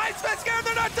 but they combine Svenskeren.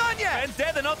 They're not done yet. And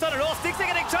dead. They're not done at all. Stixxay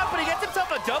getting chopped, but he gets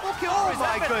himself a double kill. Oh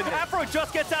my goodness. Afro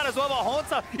just gets out as well, but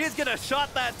Hauntzer is going to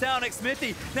shut that down.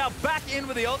 Xmithie now back in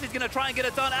with the ult. He's going to try and get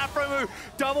it done. aphromoo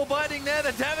double binding there.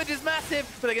 The damage is massive,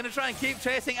 but they're going to try and keep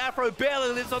chasing. Afro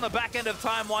barely lives on the back end of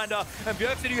Time Winder. And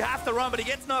Bjergsen, you have to run, but he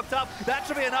gets knocked up. That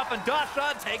should be enough, and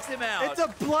Darshan takes him out. It's a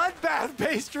bloodbath,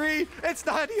 Pastry. It's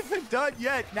not even done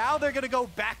yet. Now they're going to go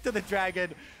back to the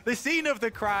dragon, the scene of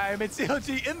the crime, and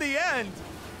CLG, in the end,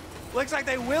 looks like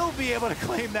they will be able to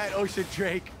claim that Ocean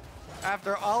Drake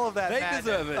after all of that madness.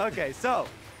 They deserve it. Okay, so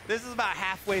this is about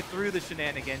halfway through the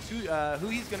shenanigans.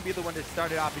 Huhi's going to be the one to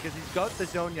start it off because he's got the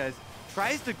Zhonya's.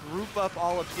 Tries to group up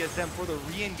all of TSM for the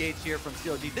re-engage here from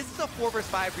CLG. This is a 4 vs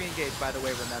 5 re-engage, by the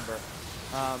way, remember.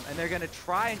 And they're going to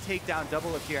try and take down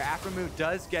Doublelift here. aphromoo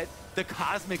does get the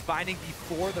Cosmic Binding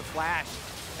before the flash.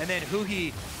 And then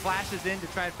Huhi flashes in to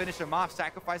try and finish him off,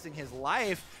 sacrificing his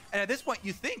life. And at this point,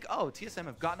 you think, oh, TSM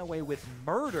have gotten away with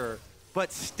murder. But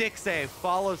Stixxay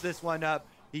follows this one up.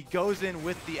 He goes in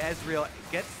with the Ezreal,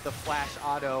 gets the flash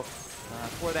auto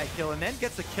for that kill, and then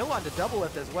gets a kill onto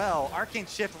Doublelift as well. Arcane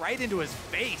Shift right into his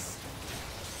face.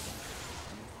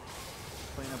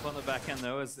 Clean up on the back end,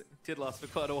 though, as it did last for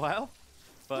quite a while.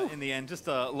 But in the end, just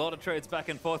a lot of trades back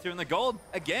and forth here. And the gold,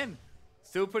 again,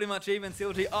 still pretty much even.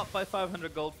 CLG up by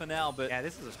 500 gold for now, but... Yeah,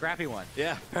 this is a scrappy one.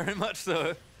 Yeah, very much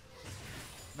so.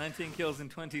 19 kills in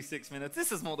 26 minutes.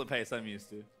 This is more the pace I'm used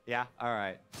to. Yeah, all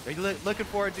right. Are you looking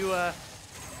forward to a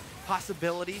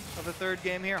possibility of a third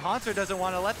game here? Hauntzer doesn't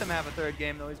want to let them have a third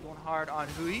game, though. He's going hard on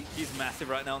Huhi. He's massive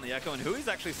right now on the Ekko, and Hui's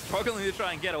actually struggling to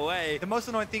try and get away. The most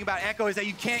annoying thing about Ekko is that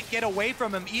you can't get away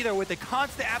from him either with the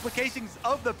constant applications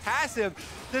of the passive.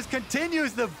 This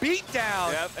continues the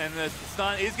beatdown. Yep, and the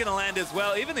stun is going to land as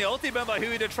well. Even the ulti burn by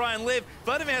Huhi to try and live.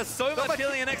 Vladimir has so much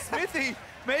healing, and Xmithie,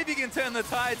 maybe he can turn the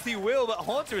tides, he will, but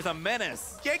Hauntzer is a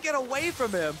menace. Can't get away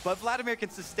from him, but Vladimir can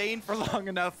sustain for long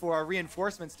enough for our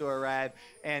reinforcements to arrive,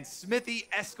 and Xmithie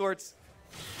escorts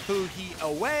Huhi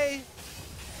away.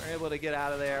 We're able to get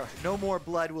out of there. No more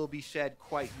blood will be shed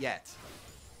quite yet.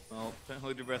 Well, don't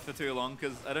hold your breath for too long,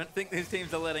 because I don't think these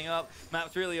teams are letting up.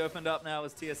 Map's really opened up now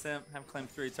as TSM have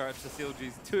claimed 3 turrets to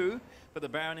CLG's 2, but the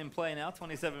Baron in play now,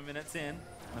 27 minutes in.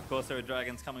 And of course, there are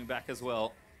Dragons coming back as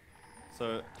well.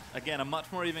 So, again, a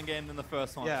much more even game than the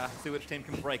first one. Yeah. See which team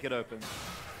can break it open.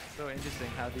 So interesting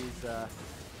how these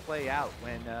play out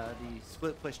when the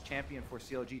split push champion for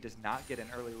CLG does not get an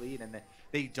early lead, and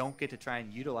they don't get to try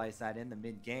and utilize that in the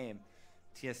mid-game.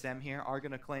 TSM here are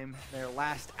going to claim their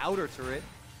last outer turret.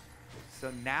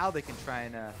 So now they can try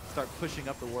and start pushing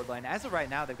up the ward line. As of right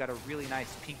now, they've got a really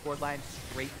nice pink ward line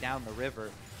straight down the river.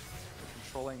 They're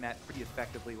controlling that pretty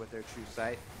effectively with their true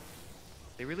sight.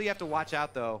 They really have to watch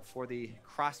out, though, for the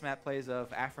cross-map plays of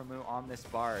aphromoo on this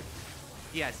Bard.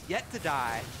 He has yet to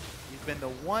die. He's been the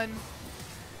one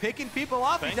picking people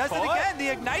off. He does it again. The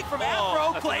Ignite from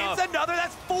Aphro claims another.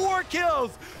 That's 4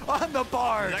 kills on the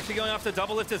Bard. He's actually going after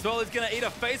Doublelift as well. He's going to eat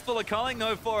a face full of culling.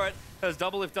 No for it, as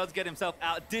Doublelift does get himself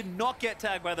out. Did not get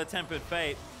tagged by the Tempered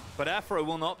Fate, but Aphro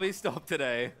will not be stopped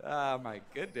today. Oh, my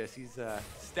goodness. He's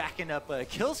stacking up a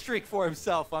kill streak for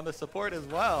himself on the support as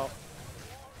well.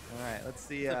 All right, let's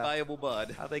see a valuable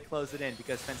bud. How they close it in,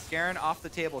 because Svenskeren off the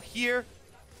table here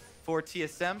for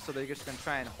TSM, so they're just going to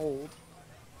try and hold.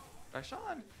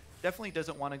 Darshan definitely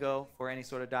doesn't want to go for any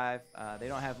sort of dive. They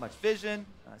don't have much vision.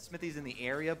 Xmithie's in the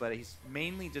area, but he's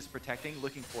mainly just protecting,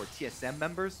 looking for TSM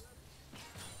members.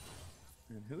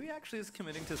 And Huhi actually is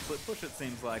committing to split push, it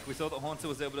seems like. We saw that Hauntzer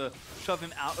was able to shove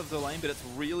him out of the lane, but it's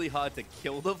really hard to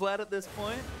kill the Vlad at this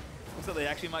point. Looks like they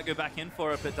actually might go back in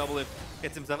for it, but Doublelift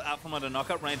gets himself out from under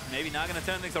knockup range. Maybe now going to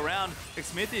turn things around.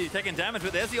 Xmithie taking damage,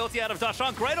 but there's the ulti out of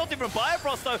Darshan. Great ulti from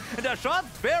Biofrost, though. And Darshan's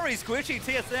very squishy.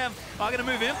 TSM are going to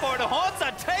move in for it.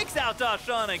 Hauntzer takes out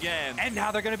Darshan again. And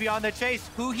now they're going to be on the chase.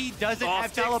 Huhi doesn't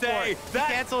have teleport. He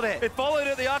canceled it. It followed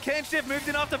it. The Arcane Shift moved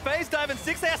in after phase dive, and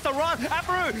Stixxay has to run.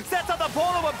 aphromoo sets up the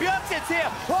portal, but Bjergsen's here.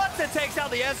 Hauntzer takes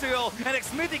out the Ezreal, and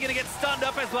Xmithie going to get stunned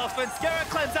up as well. Svenskeren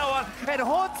cleanse that one, and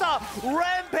Hauntzer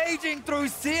rampaging through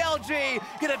CLG,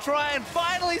 gonna try and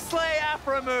finally slay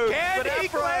aphromoo. Can he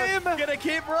claim? Gonna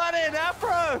keep running.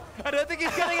 Aphro, I don't think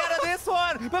he's getting out of this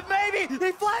one, but maybe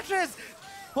he flashes.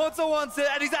 Hauntzer wants it,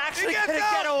 and he's actually gonna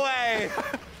get away.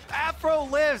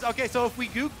 Aphro lives. Okay, so if we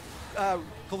do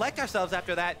collect ourselves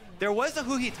after that, there was a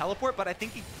Huhi teleport, but I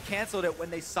think he canceled it when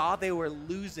they saw they were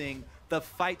losing the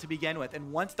fight to begin with.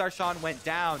 And once Darshan went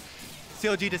down,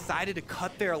 CLG decided to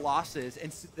cut their losses,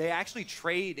 and they actually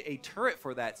trade a turret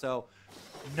for that. So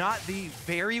not the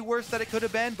very worst that it could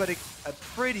have been, but a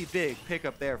pretty big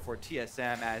pickup there for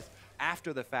TSM, as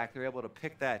after the fact, they're able to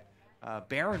pick that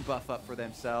Baron buff up for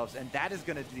themselves, and that is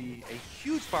going to be a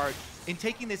huge part in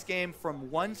taking this game from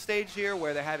one stage here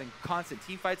where they're having constant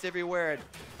team fights everywhere,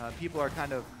 and people are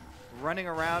kind of running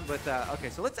around. But okay,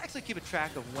 so let's actually keep a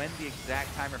track of when the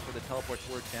exact timer for the teleport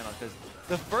toward channel, because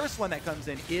the first one that comes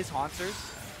in is Hauntzer's,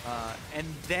 and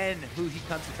then Huhi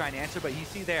comes to try and answer. But you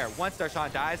see there, once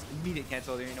Darshan dies, immediate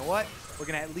cancel there. You know what? We're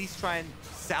gonna at least try and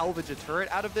salvage a turret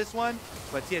out of this one.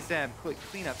 But TSM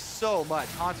clean up so much.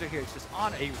 Hauntzer here is just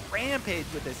on a rampage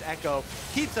with this Ekko,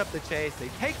 keeps up the chase. They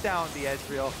take down the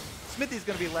Ezreal. Xmithie's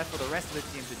going to be left for the rest of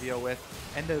the team to deal with.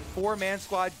 And the 4-man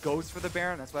squad goes for the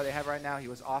Baron. That's why they have right now. He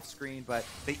was off screen, but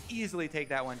they easily take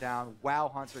that one down.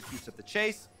 Wow, Hauntzer keeps up the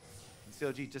chase.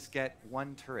 And CLG just get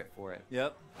one turret for it.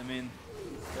 Yep. I mean,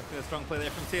 definitely a strong play there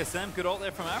from TSM. Good ult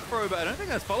there from Aphro, but I don't think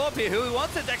there's follow-up here. Huhi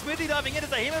wants it. Xmithie diving in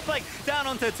as a Hemoplex down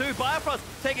onto 2. Biofrost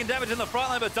taking damage in the front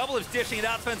line, but Doublelift dishing it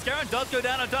out. Svenskeren does go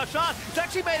down on Darshan. He's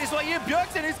actually made his way in.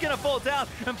 Bjergsen is going to fall down,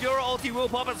 and Fiora ulti will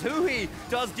pop as Huhi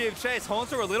does give chase.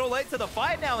 Hauntzer a little late to the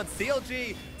fight now, and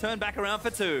CLG turn back around for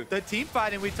 2. The team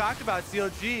fight, and we talked about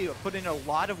CLG putting a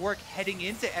lot of work heading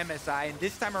into MSI, and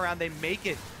this time around they make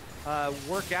it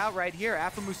work out right here.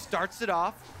 aphromoo starts it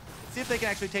off. See if they can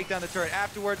actually take down the turret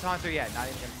afterwards. Hauntzer, yeah, not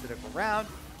even going to sit up around.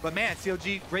 But man,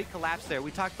 CLG, great collapse there.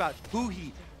 We talked about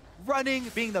Huhi running,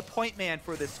 being the point man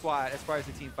for this squad as far as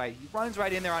the team fight. He runs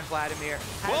right in there on Vladimir.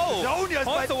 Whoa!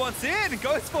 Hauntzer wants in,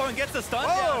 goes for and gets the stun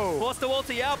down. Forced the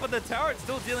ulti out, but the turret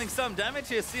still dealing some damage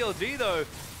here. CLG though,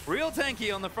 real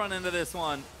tanky on the front end of this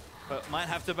one, but might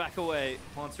have to back away.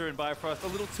 Hauntzer and Biofrost a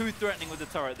little too threatening with the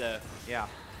turret there. Yeah.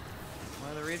 One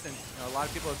of the reasons a lot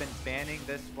of people have been banning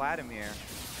this Vladimir.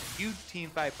 Huge team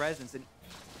fight presence, and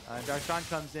Darshan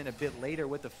comes in a bit later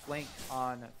with the flank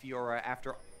on Fiora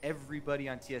after everybody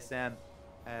on TSM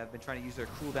have been trying to use their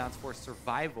cooldowns for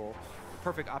survival.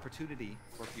 Perfect opportunity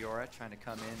for Fiora, trying to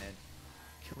come in and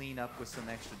clean up with some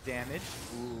extra damage.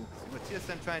 Ooh. What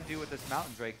TSM trying to do with this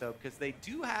Mountain Drake though, because they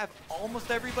do have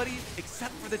almost everybody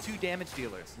except for the 2 damage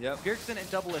dealers. Yep. Bjergsen and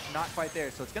Doublelift not quite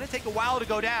there, so it's going to take a while to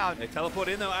go down. They teleport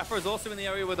in though. Aphro's also in the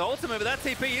area with ultimate, but that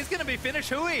TP is going to be finished.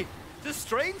 Huhi just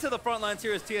straight into the front lines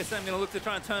here as TSM going to look to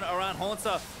try and turn it around.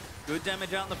 Hauntzer, good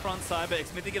damage out on the front side, but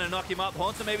Xmithie going to knock him up.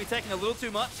 Hauntzer maybe taking a little too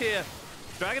much here.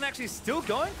 Dragon actually still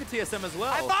going for TSM as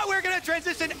well. I thought we were going to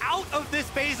transition out of this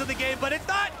phase of the game, but it's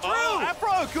not true! Oh,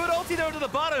 Aphro, good ulti down to the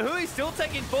bottom. Huhi still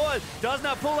taking forward, does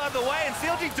not pull out of the way, and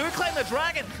CLG do claim the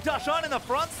Dragon. Darshan in the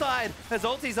front side as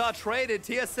ultis are traded.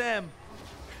 TSM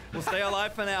will stay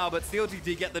alive for now, but CLG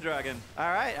did get the Dragon. All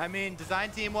right, I mean, design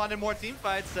team wanted more team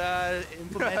fights.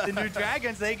 Implement the new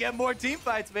Dragons, they get more team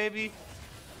fights, baby.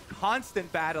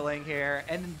 Constant battling here,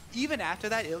 and even after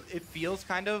that, it feels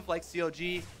kind of like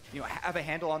CLG have a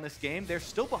handle on this game. They're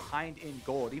still behind in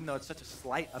gold, even though it's such a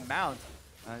slight amount.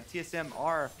 TSM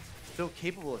are still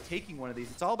capable of taking one of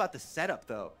these. It's all about the setup,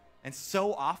 though. And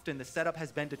so often, the setup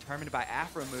has been determined by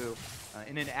aphromoo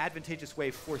in an advantageous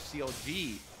way for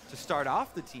CLG to start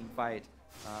off the team fight.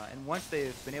 And once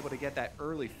they've been able to get that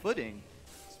early footing,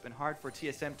 it's been hard for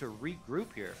TSM to regroup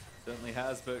here. Certainly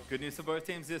has, but good news for both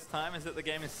teams this time is that the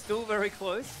game is still very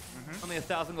close. Only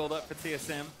 1,000 gold up for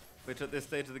TSM, which at this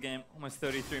stage of the game, almost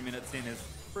 33 minutes in, is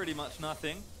pretty much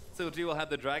nothing. CLG will have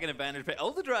the Dragon advantage, but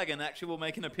Elder Dragon actually will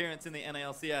make an appearance in the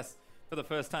LCS for the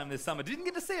first time this summer. Didn't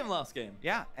get to see him last game.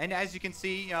 Yeah, and as you can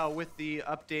see with the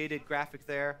updated graphic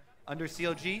there, under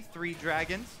CLG, 3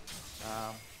 Dragons.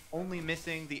 Only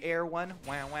missing the air one.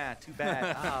 Wah, wah, too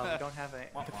bad. We don't have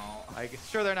a... I'm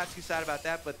sure they're not too sad about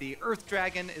that, but the Earth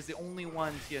Dragon is the only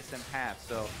one TSM have.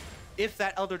 So if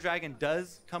that Elder Dragon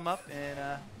does come up in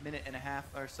a minute and a half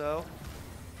or so,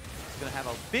 it's going to have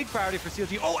a big priority for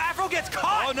CLG. Oh, Aphro gets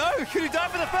caught! Oh no, could he die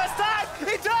for the first time?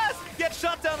 He does! Gets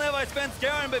shut down there by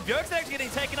Svenskeren, but Bjergsen actually getting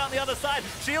taken out on the other side.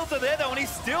 Shields are there though, and he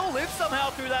still lives somehow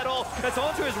through that all. As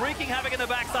Hauntzer is wreaking havoc in the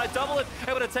backside. Doublelift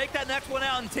able to take that next one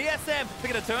out, and TSM,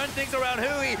 they're going to turn things around.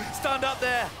 Huhi stunned up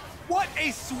there. What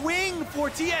a swing for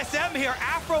TSM here.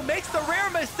 Aphro makes the rare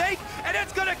mistake, and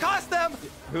it's going to cost them.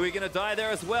 Huhi going to die there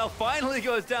as well. Finally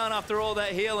goes down after all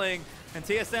that healing. And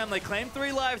TSM, they claim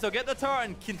 3 lives. They'll get the turret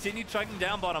and continue chugging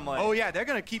down bottom lane. Oh yeah, they're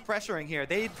going to keep pressuring here.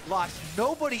 They lost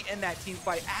nobody in that team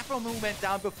fight. Aphromoo went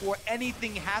down before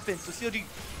anything happened. So CLG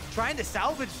trying to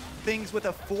salvage things with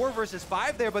a 4 versus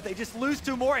 5 there, but they just lose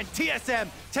 2 more, and TSM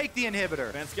take the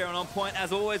inhibitor. Svenskeren on point,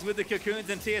 as always, with the cocoons,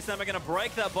 and TSM are going to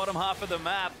break that bottom half of the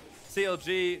map.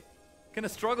 CLG going to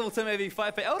struggle to maybe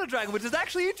fight for Elder Dragon, which is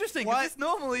actually interesting, because this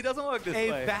normally doesn't work this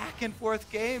way. A back and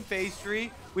forth game, Phase 3.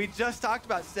 We just talked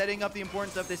about setting up the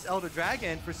importance of this Elder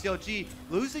Dragon for CLG.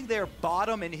 Losing their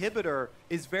bottom inhibitor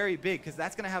is very big, because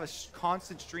that's going to have a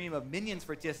constant stream of minions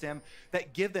for TSM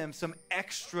that give them some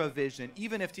extra vision,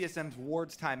 even if TSM's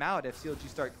wards time out, if CLG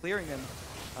start clearing them.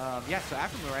 Yeah, so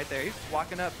aphromoo right there, he's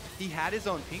walking up. He had his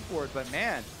own pink ward, but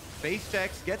man, base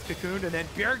checks, gets cocooned, and then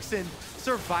Bjergsen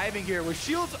surviving here with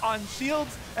shields on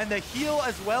shields and the heal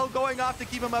as well going off to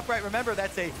keep him upright. Remember,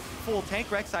 that's a full tank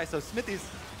Rek'Sai, so Xmithie's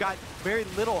got very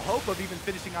little hope of even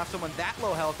finishing off someone that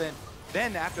low health, and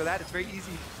then after that, it's very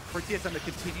easy for TSM to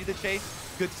continue the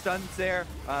chase. Good stuns there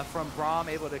from Braum,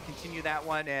 able to continue that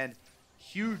one, and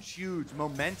huge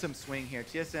momentum swing here.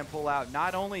 TSM pull out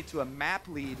not only to a map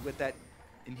lead with that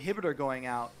inhibitor going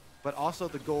out, but also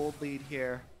the gold lead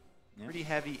here. Pretty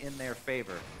heavy in their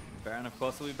favor. Baron, of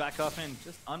course, will be back up in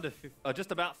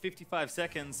just about 55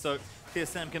 seconds, so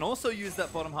TSM can also use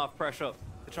that bottom half pressure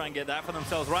to try and get that for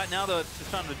themselves. Right now, they're just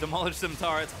trying to demolish some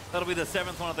turrets. That'll be the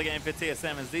 7th one of the game for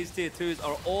TSM, as these tier 2s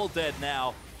are all dead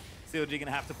now. CLG going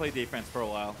to have to play defense for a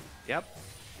while. Yep.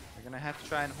 They're going to have to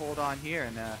try and hold on here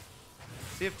and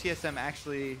see if TSM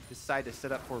actually decide to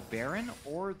set up for Baron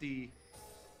or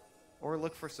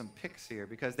look for some picks here,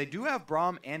 because they do have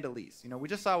Braum and Elise. You know, we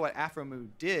just saw what aphromoo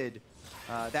did.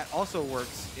 That also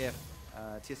works if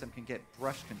TSM can get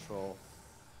brush control.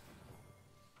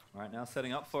 Right now,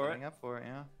 setting up for it. Setting up for it,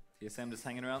 yeah. TSM just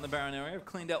hanging around the Baron area.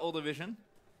 Cleaned out all the vision.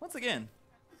 Once again,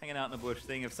 hanging out in the bush,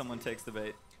 seeing if someone takes the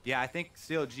bait. Yeah, I think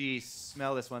CLG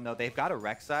smell this one, though. They've got a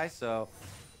Rek'Sai, so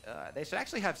they should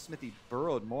actually have Xmithie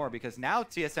burrowed more because now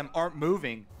TSM aren't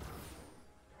moving.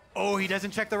 Oh, he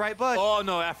doesn't check the right bush. Oh,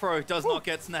 no, Aphro does not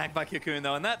get snagged by Cocoon,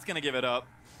 though, and that's going to give it up.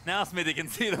 Now Xmithie can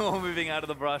see them all moving out of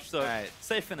the brush, so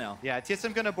safe for now. Yeah,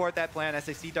 TSM going to abort that plan as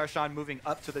they see Darshan moving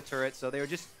up to the turret, so they were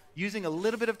just using a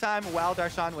little bit of time while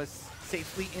Darshan was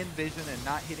safely in vision and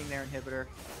not hitting their inhibitor.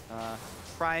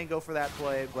 Try and go for that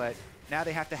play, but now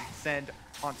they have to send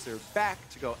Hauntzer back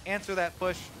to go answer that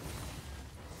push.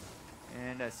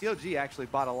 And CLG actually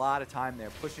bought a lot of time there,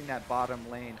 pushing that bottom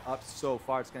lane up so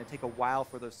far. It's going to take a while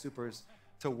for those supers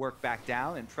to work back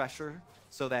down and pressure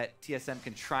so that TSM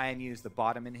can try and use the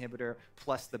bottom inhibitor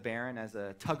plus the Baron as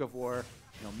a tug of war,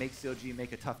 make CLG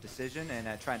make a tough decision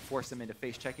and try and force them into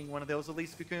face checking one of those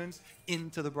Elise cocoons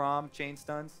into the Braum chain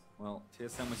stuns. Well,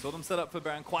 TSM, we saw them set up for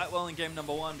Baron quite well in game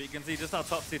number 1, but you can see just how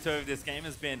topsy-turvy this game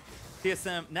has been.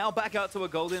 TSM now back out to a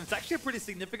golden. It's actually a pretty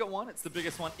significant one. It's the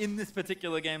biggest one in this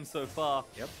particular game so far.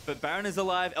 Yep. But Baron is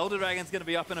alive. Elder Dragon's going to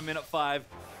be up in a minute 5.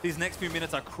 These next few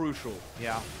minutes are crucial.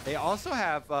 Yeah. They also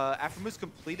have aphromoo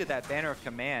completed that banner of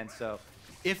command, so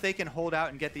if they can hold out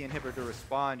and get the inhibitor to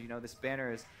respond, this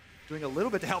banner is doing a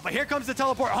little bit to help. But here comes the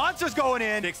teleport. Hauntzer's going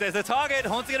in. Stixxay the target.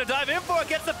 Hauntzer going to dive in for it.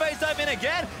 Gets the face dive in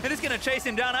again. And he's going to chase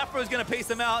him down. Aphro's going to piece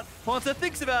him out. Hauntzer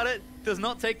thinks about it. Does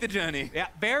not take the journey. Yeah,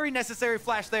 very necessary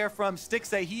flash there from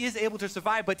Stixxay. He is able to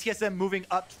survive, but TSM moving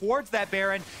up towards that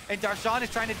Baron, and Darshan is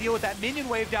trying to deal with that minion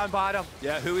wave down bottom.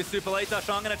 Yeah, Huhi super late.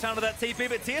 Darshan going to channel that TP,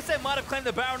 but TSM might have claimed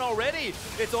the Baron already.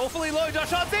 It's awfully low.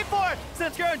 Darshan's in for it.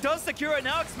 Svenskeren does secure it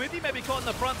now. Xmithie may be caught on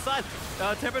the front side.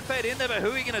 Tempered Fade in there, but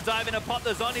Huhi going to dive in and pop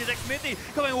the zombies. Xmithie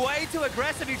going way too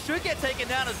aggressive. He should get taken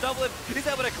down as Doublelift. He's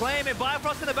able to claim it.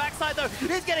 Biofrost in the backside, though.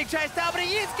 He's getting chased down, but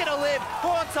he is going to live.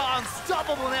 Hauntzer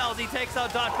unstoppable now as he takes out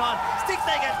Darshan.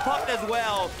 Stixxay gets popped as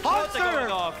well.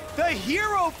 Hauntzer, the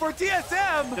hero for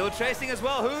TSM. Still chasing as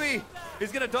well. Huhi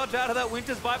is going to dodge out of that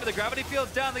Winter's Bite, but the gravity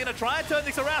field's down. They're going to try and turn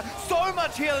this around. So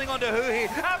much healing onto Huhi.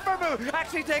 aphromoo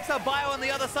actually takes a bio on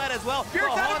the other side as well.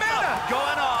 Hauntzer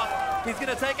going off. He's going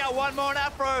to take out one more on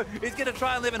Aphro. He's going to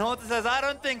try and live, and Hauntzer says, I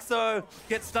don't think so.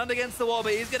 Gets stunned against the wall,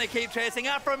 but he's going to keep chasing.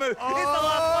 aphromoo is the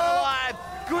last one alive.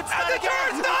 Good stun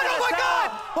again. Oh my God!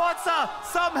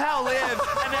 Hauntzer somehow lived,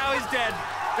 and now he's dead.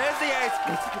 There's the ace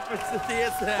for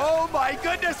TSM. Oh my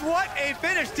goodness, what a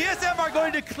finish. TSM are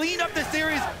going to clean up the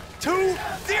series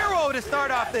 2-0 to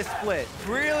start off this split.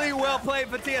 Really well played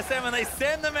for TSM, and they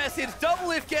send the message.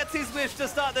 Doublelift gets his wish to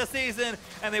start the season,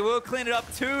 and they will clean it up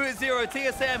 2-0.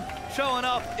 TSM showing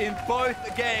up in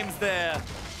both games there.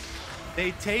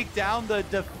 They take down the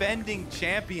defending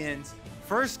champions.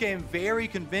 First game, very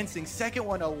convincing. Second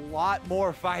one, a lot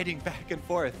more fighting back and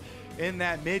forth in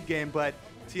that mid game, but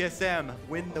TSM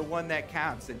win the one that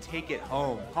counts and take it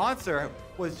home. Hauntzer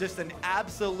was just an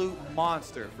absolute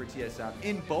monster for TSM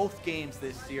in both games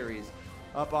this series.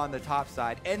 Up on the top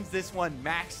side, ends this one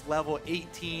max level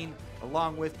 18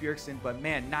 along with Bjergsen, but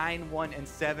man,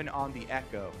 9-1-7 on the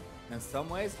Ekko. In some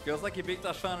ways, feels like he beat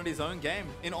Darshan at his own game,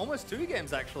 in almost 2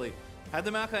 games actually. Had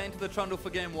the Maokai into the trundle for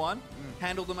game 1,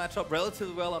 handled the matchup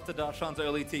relatively well after Darshan's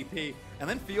early TP, and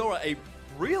then Fiora, a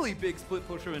really big split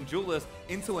pusher and duelist,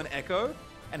 into an Ekko,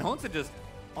 and Hauntzer just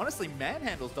honestly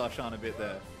manhandles Darshan a bit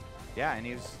there. Yeah, and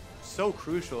he was so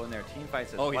crucial in their team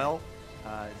fights as well.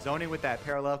 Zoning with that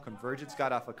parallel convergence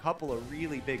got off a couple of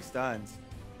really big stuns.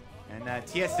 And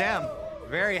TSM,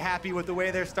 very happy with the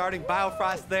way they're starting.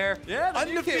 Biofrost there,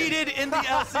 undefeated in the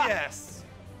LCS.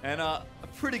 And a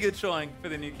pretty good showing for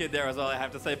the new kid there as well, I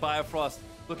have to say. Biofrost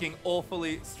looking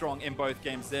awfully strong in both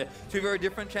games there. 2 very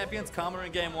different champions, Karma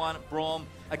in game 1, Braum,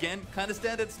 again, kind of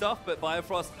standard stuff, but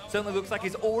Biofrost certainly looks like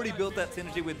he's already built that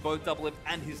synergy with both Doublelift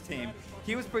and his team.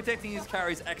 He was protecting his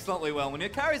carries excellently well. When your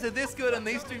carries are this good and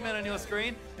these 2 men on your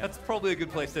screen, that's probably a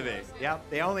good place to be. Yeah,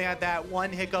 they only had that one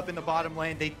hiccup in the bottom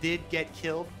lane. They did get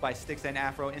killed by Stixxay and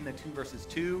Aphro in the 2 versus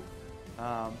 2.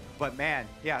 But man,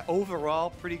 yeah, overall,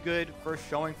 pretty good first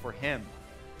showing for him.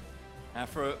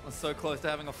 Aphro was so close to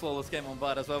having a flawless game on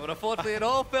Bud as well, but unfortunately it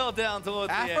all fell down towards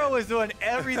the end. Aphro was doing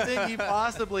everything he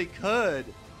possibly could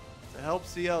to help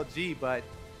CLG, but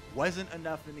wasn't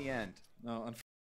enough in the end. No, unfortunately.